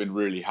would have been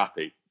really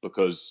happy,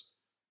 because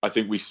I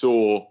think we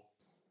saw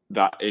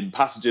that in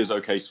passages.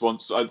 Okay,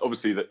 Swansea,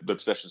 obviously the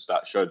possession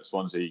stats showed that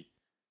Swansea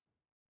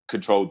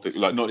controlled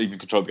not even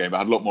controlled the game, but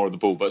had a lot more of the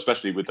ball. But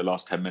especially with the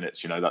last 10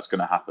 minutes, that's going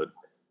to happen.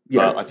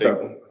 Yeah, but I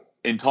think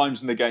in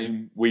times in the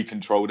game we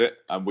controlled it,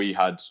 and we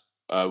had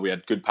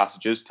good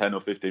passages, 10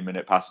 or 15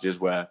 minute passages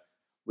where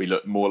we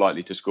looked more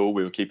likely to score.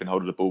 We were keeping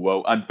hold of the ball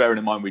well, and bearing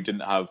in mind we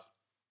didn't have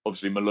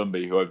obviously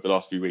Malumbi, who over the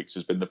last few weeks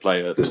has been the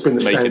player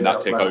making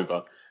that tick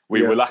over.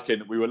 We were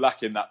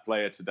lacking that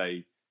player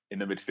today in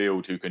the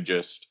midfield who can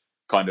just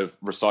kind of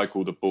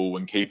recycle the ball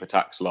and keep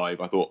attacks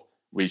live. I thought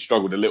we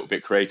struggled a little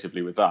bit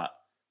creatively with that.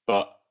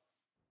 But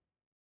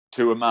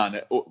to a man,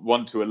 at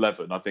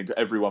 1-11, I think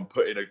everyone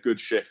put in a good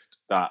shift,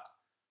 that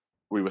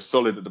we were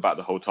solid at the back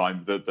the whole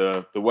time.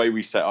 The way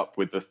we set up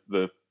with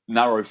the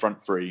narrow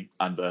front three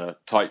and the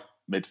tight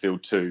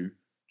midfield two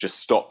just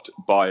stopped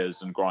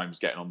Byers and Grimes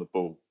getting on the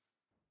ball.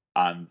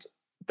 And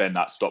then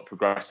that stopped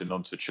progressing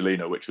onto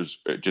Chelina,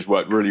 it just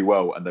worked really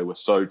well. And they were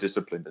so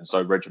disciplined and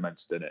so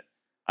regimented in it.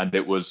 And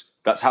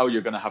that's how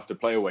you're going to have to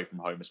play away from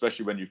home,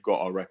 especially when you've got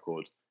our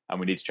record and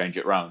we need to change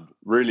it around.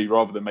 Really,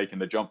 rather than making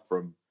the jump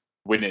from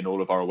winning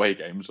all of our away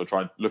games or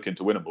try and look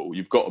into winnable,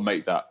 you've got to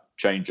make that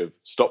change of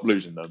stop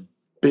losing them.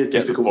 Be a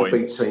difficult to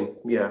beat team.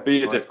 Yeah.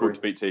 Be a difficult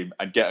to beat team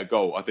and get a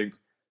goal. I think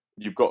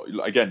you've got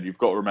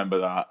to remember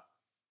that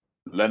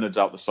Leonard's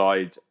out the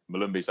side,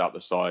 Malumbi's out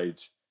the side,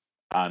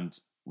 and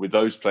with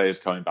those players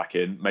coming back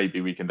in,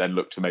 maybe we can then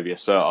look to maybe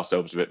assert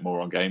ourselves a bit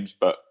more on games.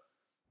 But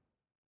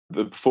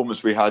the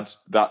performance we had,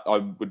 that I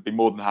would be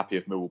more than happy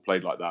if Millwall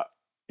played like that,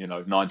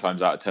 9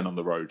 times out of 10 on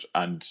the road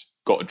and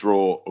got a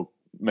draw or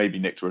maybe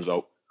nicked a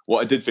result.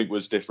 What I did think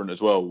was different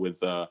as well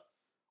with, I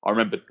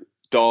remember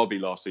Derby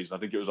last season. I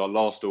think it was our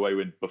last away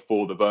win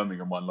before the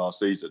Birmingham one last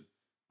season.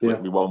 Yeah.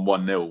 We won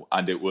 1-0,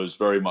 and it was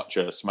very much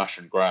a smash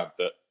and grab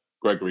that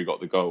Gregory got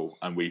the goal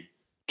and we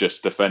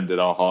just defended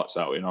our hearts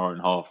out in our own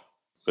half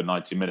for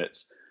 90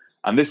 minutes.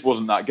 And this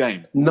wasn't that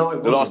game. No,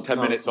 it the last 10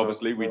 minutes,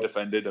 obviously, we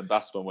defended and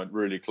Baston went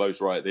really close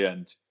right at the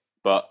end.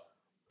 But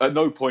at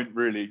no point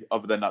really,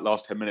 other than that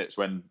last 10 minutes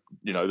when,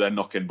 they're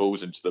knocking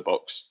balls into the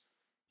box,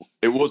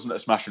 it wasn't a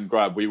smash and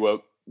grab. We were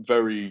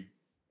very,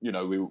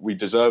 we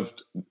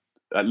deserved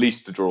at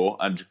least the draw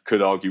and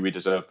could argue we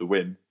deserved the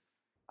win.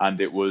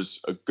 And it was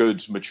a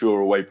good,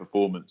 mature away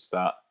performance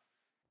that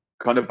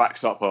kind of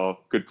backs up our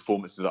good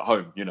performances at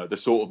home. The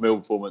sort of Mill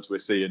performance we're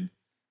seeing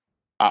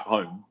at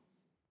home.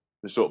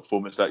 The sort of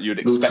performance that you'd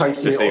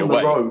expect to see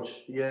away. The road.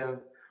 Yeah.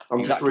 I'm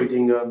Exactly.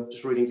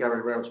 just reading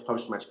Gary Rowett's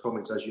post-match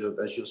comments as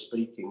you're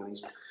speaking, and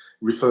he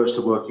refers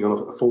to working on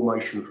a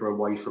formation for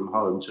away from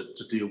home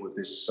to deal with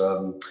this,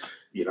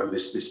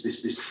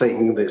 this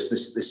thing,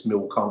 this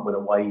Mill can't win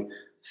away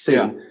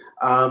thing.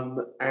 Yeah.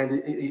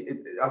 And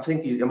I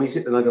think he's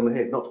hit the nail on the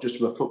head, not just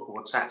from a football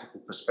and tactical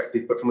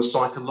perspective, but from a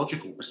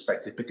psychological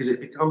perspective, because it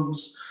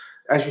becomes,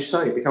 as you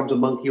say, it becomes a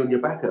monkey on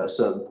your back at a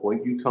certain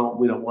point. You can't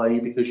win away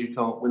because you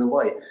can't win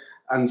away.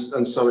 And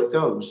so it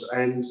goes.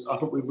 And I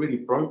thought we really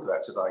broke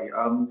that today.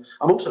 I'm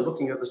also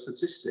looking at the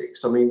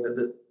statistics. I mean,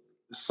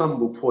 some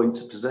will point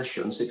to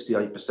possession,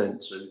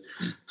 68%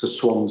 to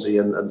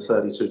Swansea and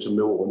 32% to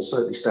Millwall. And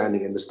certainly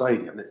standing in the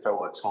stadium, it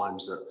felt at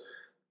times that,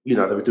 they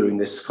were doing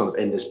this kind of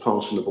endless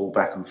passing the ball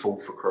back and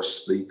forth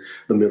across the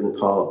middle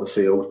part of the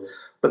field.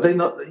 But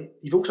then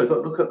you've also got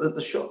to look at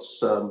the shots,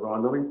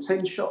 Ryan. I mean,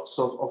 10 shots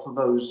off of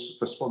those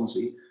for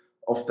Swansea,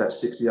 off that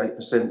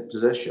 68%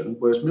 possession,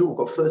 whereas Millwall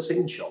got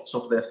 13 shots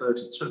off their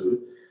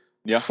 32.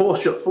 Yeah, four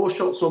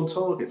shots on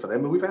target for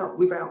them, and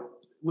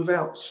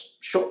without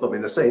shot them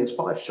in a sense.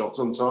 5 shots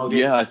on target.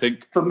 Yeah, I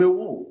think for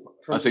Millwall.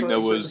 I think there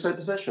was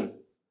possession.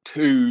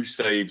 2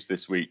 saves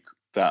this week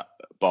that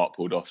Bart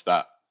pulled off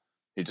that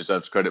he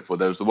deserves credit for.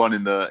 There was the one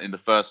in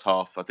the first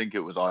half. I think it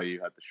was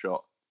Ayew had the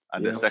shot,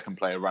 and the second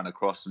player ran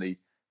across and he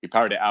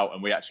parried it out,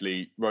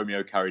 and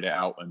Romeo carried it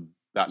out, and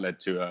that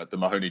led to the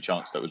Mahoney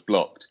chance that was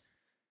blocked.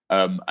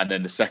 And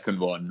then the second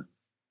one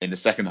in the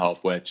second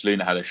half where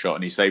Chelina had a shot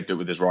and he saved it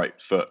with his right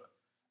foot.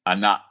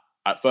 And that,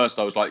 at first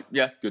I was like,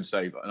 yeah, good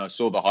save. And I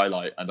saw the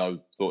highlight and I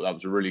thought that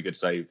was a really good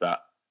save, that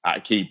at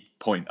a key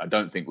point, I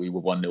don't think we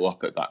were 1-0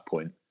 up at that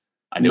point.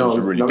 And it was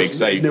a really big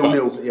save.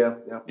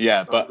 0-0,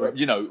 yeah. But,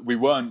 we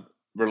weren't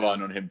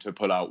relying on him to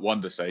pull out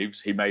wonder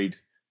saves. He made,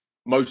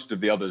 most of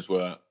the others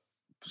were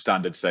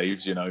standard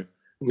saves,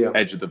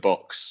 edge of the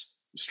box,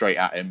 straight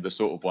at him, the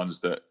sort of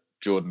ones that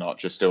Jordan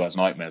Archer still has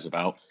nightmares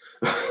about.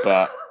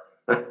 But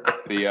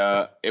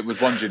it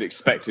was ones you'd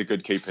expect a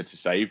good keeper to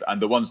save.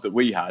 And the ones that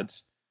we had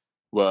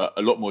were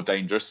a lot more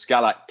dangerous.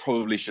 Scalak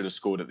probably should have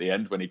scored at the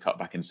end when he cut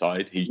back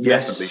inside. He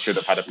definitely should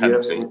have had a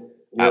penalty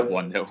at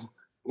 1-0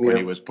 when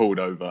he was pulled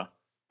over.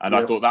 And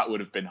I thought that would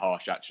have been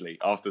harsh, actually.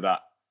 After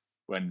that,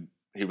 when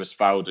he was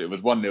fouled, it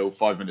was 1-0,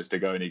 5 minutes to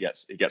go, and he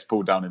gets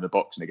pulled down in the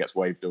box and it gets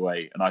waved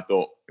away. And I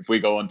thought, if we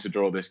go on to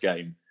draw this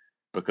game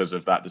because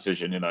of that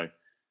decision,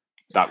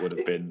 that would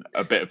have been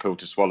a bitter pill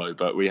to swallow.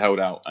 But we held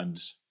out and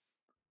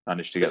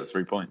managed to get the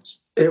 3 points.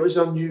 It was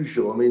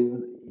unusual. I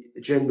mean,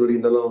 generally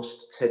in the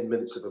last 10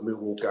 minutes of a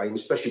Millwall game,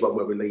 especially when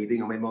we're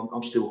leading, I mean,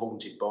 I'm still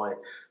haunted by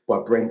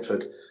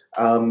Brentford.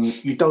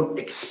 You don't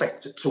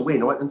expect to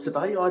win. And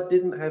today I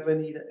didn't have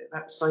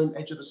that same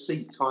edge of the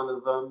seat kind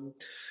of,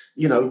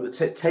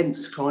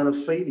 tense kind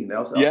of feeling there.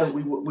 I thought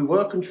we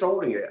were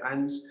controlling it.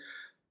 And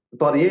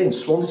by the end,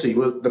 Swansea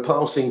were the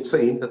passing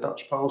team, the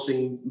Dutch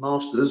passing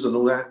masters and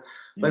all that.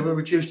 They were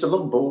reduced to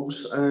long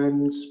balls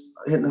and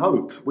in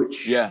hope,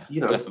 which,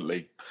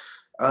 definitely.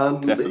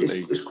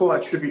 It's quite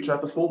a tribute to our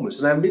performance.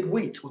 Now,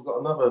 midweek, we've got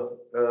another,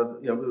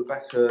 we're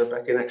back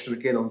in action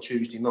again on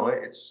Tuesday night.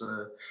 It's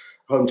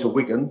home to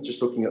Wigan,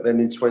 just looking at them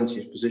in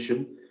 20th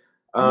position.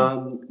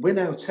 We're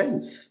now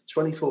 10th,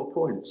 24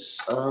 points.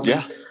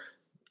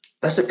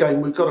 That's a game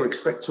we've got to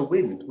expect to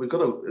win. We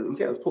get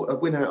a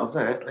win out of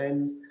that,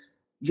 then,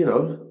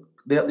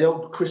 the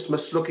old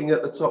Christmas looking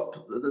at the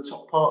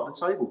top part of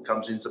the table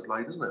comes into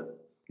play, doesn't it?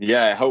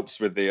 Yeah, it helps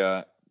with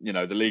the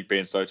the league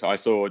being so tight. I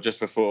saw just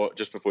before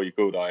you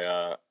called,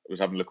 I was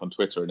having a look on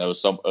Twitter, and there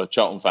was a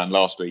Charlton fan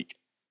last week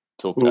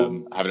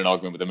having an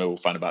argument with a Millwall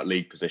fan about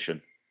league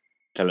position,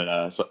 telling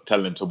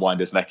him to wind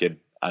his neck in.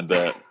 And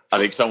I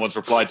think someone's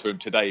replied to him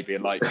today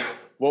being like,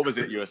 what was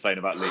it you were saying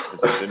about league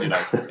position?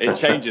 It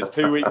changes.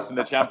 2 weeks in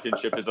the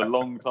Championship is a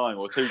long time,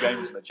 or 2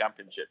 games in the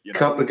Championship,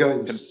 couple of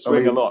games can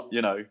swing a lot,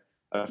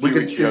 A few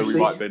weeks ago we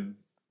might have been,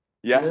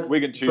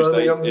 Wigan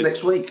Tuesday. Birmingham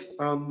next week.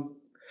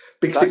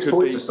 Big 6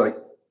 points to stake.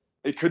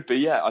 It could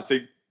be, I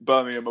think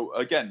Birmingham,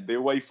 again, the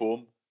away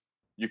form,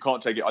 you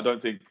can't take it. I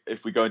don't think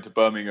if we go into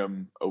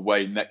Birmingham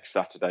away next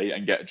Saturday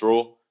and get a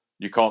draw,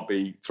 you can't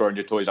be throwing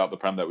your toys out the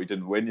pram that we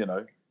didn't win, got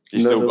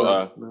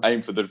to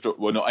aim for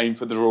not aim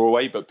for the draw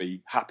away, but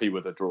be happy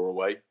with a draw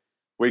away.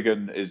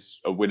 Wigan is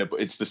a winner,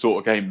 but it's the sort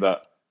of game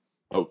that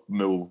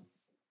Millwall,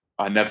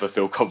 I never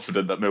feel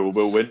confident that Millwall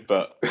will win,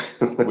 but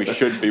we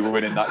should be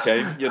winning that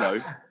game,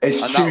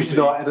 It's Tuesday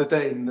night at the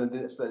Dane, and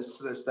that's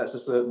a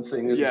certain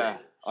thing, isn't it?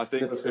 I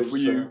think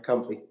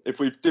comfy. If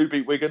we do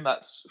beat Wigan,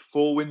 that's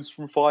 4 wins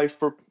from 5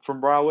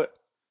 from Rowett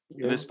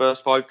in his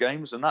first 5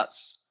 games, and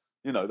that's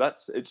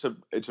it's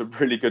a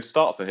really good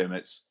start for him.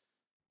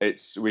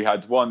 We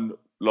had 1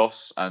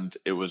 loss, and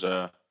it was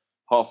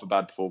half a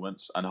bad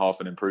performance and half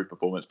an improved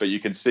performance, but you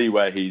can see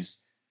where he's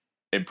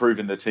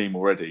improving the team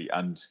already,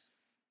 and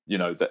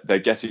they're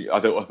getting. I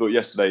thought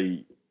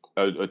yesterday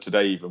or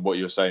today even what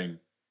you were saying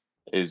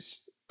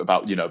is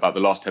about the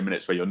last 10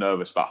 minutes where you're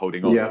nervous about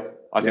holding on.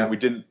 I think we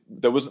didn't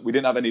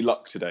have any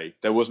luck today.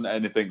 There wasn't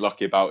anything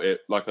lucky about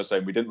it. Like I was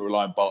saying, we didn't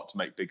rely on Bart to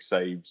make big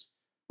saves.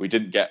 We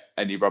didn't get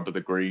any rub of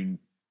the green.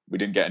 We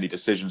didn't get any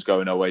decisions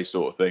going our way,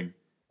 sort of thing.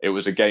 It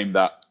was a game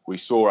that we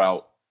saw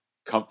out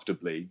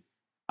comfortably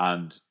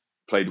and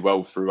played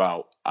well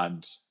throughout,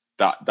 and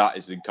that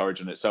is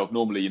encouraging itself.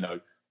 Normally,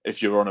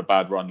 if you're on a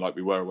bad run like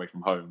we were away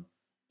from home,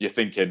 you're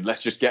thinking,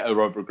 let's just get a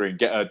rubber green,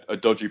 get a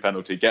dodgy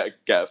penalty, get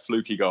a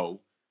fluky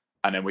goal,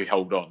 and then we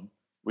hold on.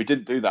 We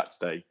didn't do that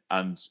today,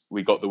 and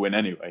we got the win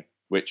anyway,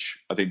 which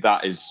I think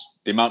that is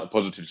the amount of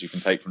positives you can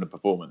take from the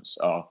performance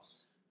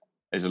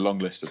is a long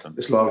list of them.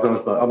 It's long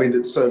done, but I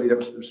mean, certainly there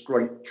was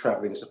great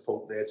travelling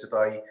support there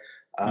today.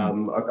 I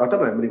don't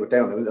know how many were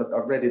down there.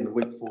 I read in the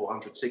week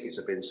 400 tickets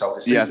have been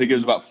sold. Yeah, I think it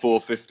was about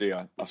 450.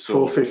 I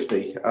saw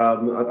 450.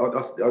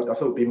 I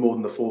thought it'd be more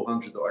than the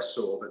 400 that I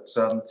saw, but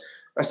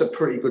that's a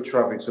pretty good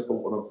travelling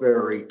support on a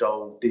very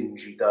dull,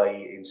 dingy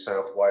day in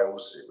South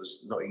Wales. It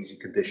was not easy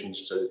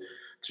conditions to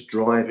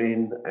drive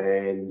in,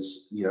 and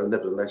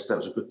nevertheless, that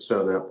was a good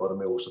turnout by the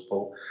Millwall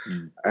support.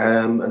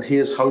 And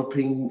here's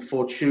hoping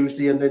for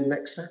Tuesday and then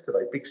next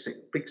Saturday.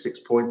 Big 6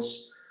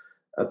 points,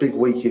 a big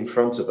week in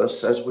front of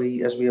us as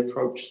we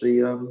approach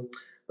the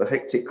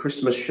hectic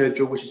Christmas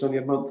schedule, which is only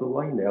a month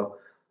away now.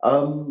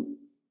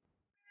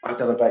 I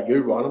don't know about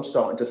you, Ryan. I'm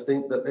starting to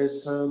think that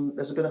there's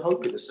a bit of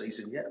hope in the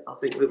season yet. I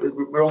think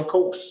we're on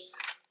course,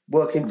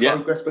 work in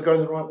progress, but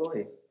going the right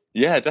way.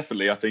 Yeah,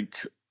 definitely. I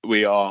think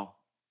we are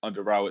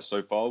under Rowett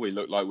so far. We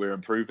look like we're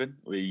improving.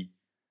 The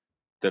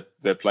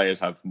players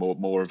have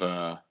more of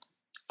an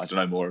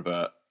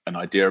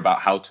idea about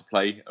how to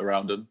play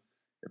around them.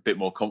 A bit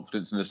more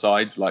confidence in the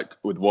side. Like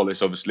with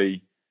Wallace,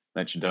 obviously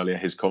mentioned earlier,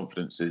 his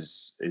confidence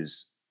is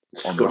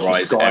on the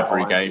rise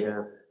every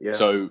game. Yeah.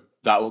 So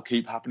that will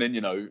keep happening.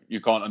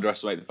 You can't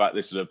underestimate the fact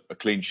this is a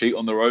clean sheet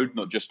on the road,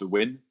 not just a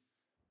win.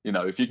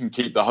 If you can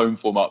keep the home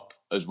form up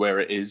as where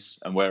it is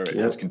and where it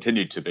has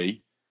continued to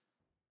be,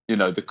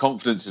 the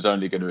confidence is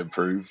only going to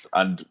improve.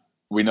 And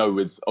we know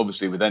with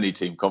any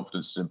team,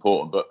 confidence is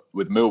important, but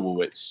with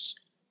Millwall, it's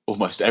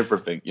almost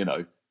everything.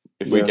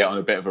 If we get on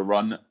a bit of a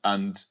run,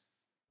 and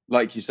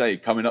like you say,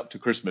 coming up to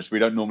Christmas, we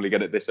don't normally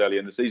get it this early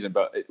in the season,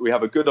 but we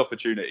have a good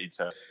opportunity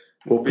to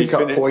pick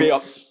up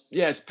points.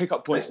 Pick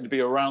up points and to be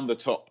around the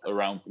top,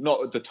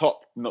 not the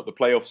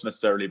playoffs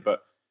necessarily,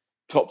 but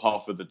top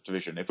half of the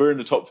division. If we're in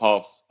the top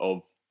half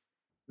of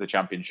the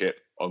championship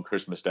on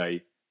Christmas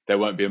Day, there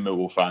won't be a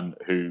Millwall fan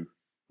who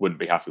wouldn't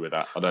be happy with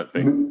that, I don't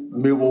think.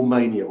 Millwall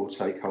mania will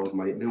take hold,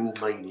 mate. Millwall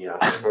mania,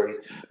 very,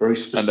 very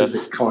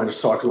specific kind of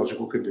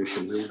psychological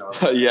condition.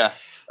 Yeah,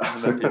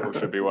 and then people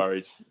should be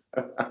worried.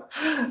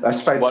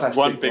 That's fantastic.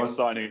 One big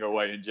signing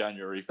away in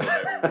January for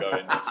Millwall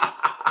going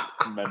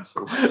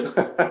mental.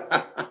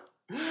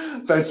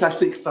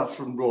 Fantastic stuff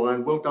from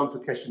Ryan. Well done for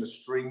catching the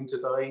stream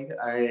today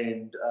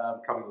and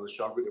coming on the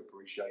show. Really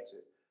appreciate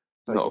it.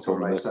 Not a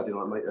problem, Saturday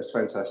night, mate. That's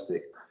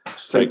fantastic.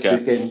 Take care.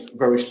 Again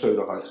very soon,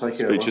 I hope. Take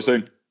care. Speak to you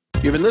soon.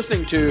 You've been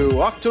listening to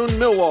Achtung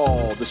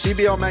Millwall, the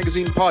CBL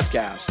Magazine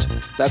podcast.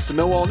 That's the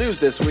Millwall news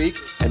this week,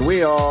 and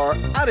we are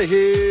out of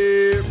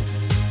here.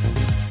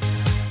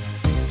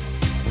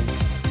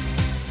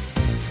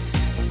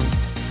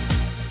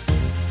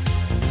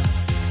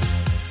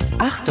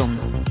 Achtung,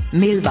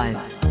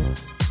 Millwall.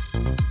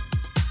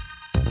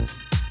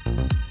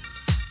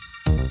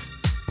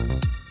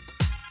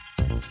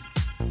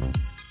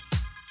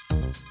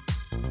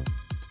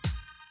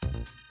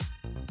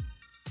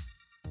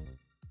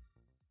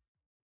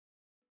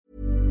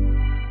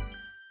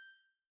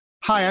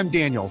 Hi, I'm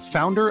Daniel,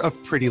 founder of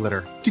Pretty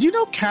Litter. Did you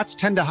know cats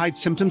tend to hide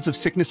symptoms of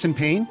sickness and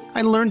pain?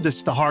 I learned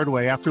this the hard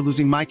way after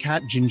losing my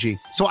cat, Gingy.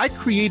 So I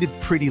created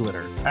Pretty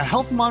Litter, a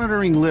health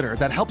monitoring litter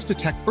that helps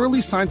detect early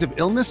signs of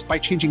illness by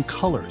changing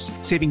colors,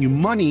 saving you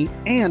money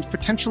and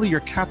potentially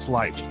your cat's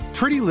life.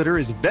 Pretty Litter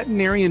is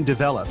veterinarian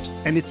developed,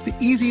 and it's the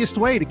easiest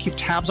way to keep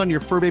tabs on your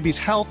fur baby's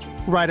health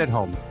right at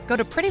home. Go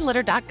to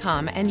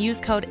prettylitter.com and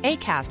use code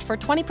ACAST for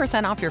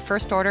 20% off your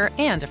first order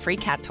and a free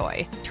cat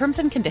toy. Terms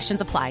and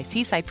conditions apply.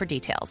 See site for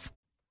details.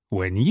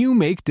 When you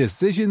make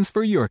decisions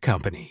for your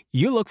company,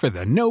 you look for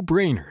the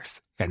no-brainers.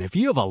 And if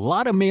you have a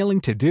lot of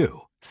mailing to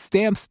do,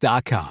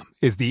 Stamps.com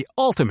is the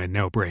ultimate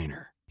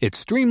no-brainer. It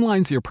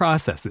streamlines your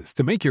processes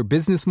to make your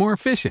business more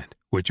efficient,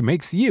 which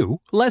makes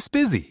you less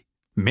busy.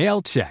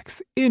 Mail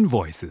checks,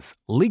 invoices,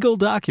 legal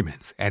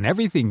documents, and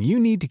everything you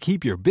need to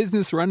keep your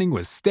business running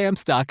with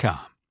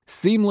Stamps.com.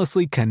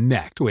 Seamlessly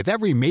connect with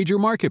every major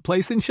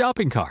marketplace and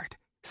shopping cart.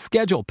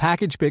 Schedule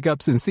package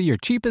pickups and see your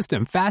cheapest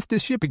and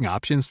fastest shipping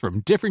options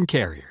from different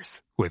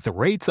carriers. With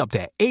rates up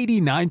to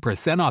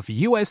 89% off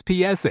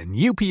USPS and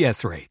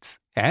UPS rates.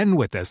 And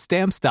with the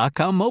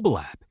Stamps.com mobile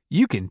app,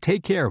 you can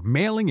take care of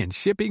mailing and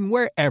shipping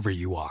wherever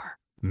you are.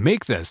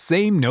 Make the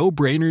same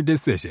no-brainer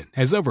decision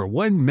as over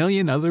 1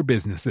 million other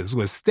businesses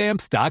with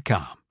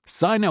Stamps.com.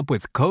 Sign up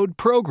with code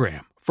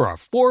PROGRAM for a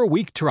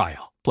 4-week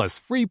trial, plus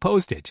free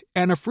postage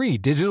and a free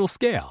digital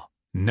scale.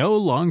 No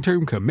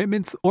long-term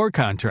commitments or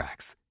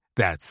contracts.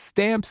 That's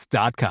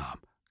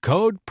Stamps.com.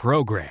 Code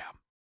PROGRAM.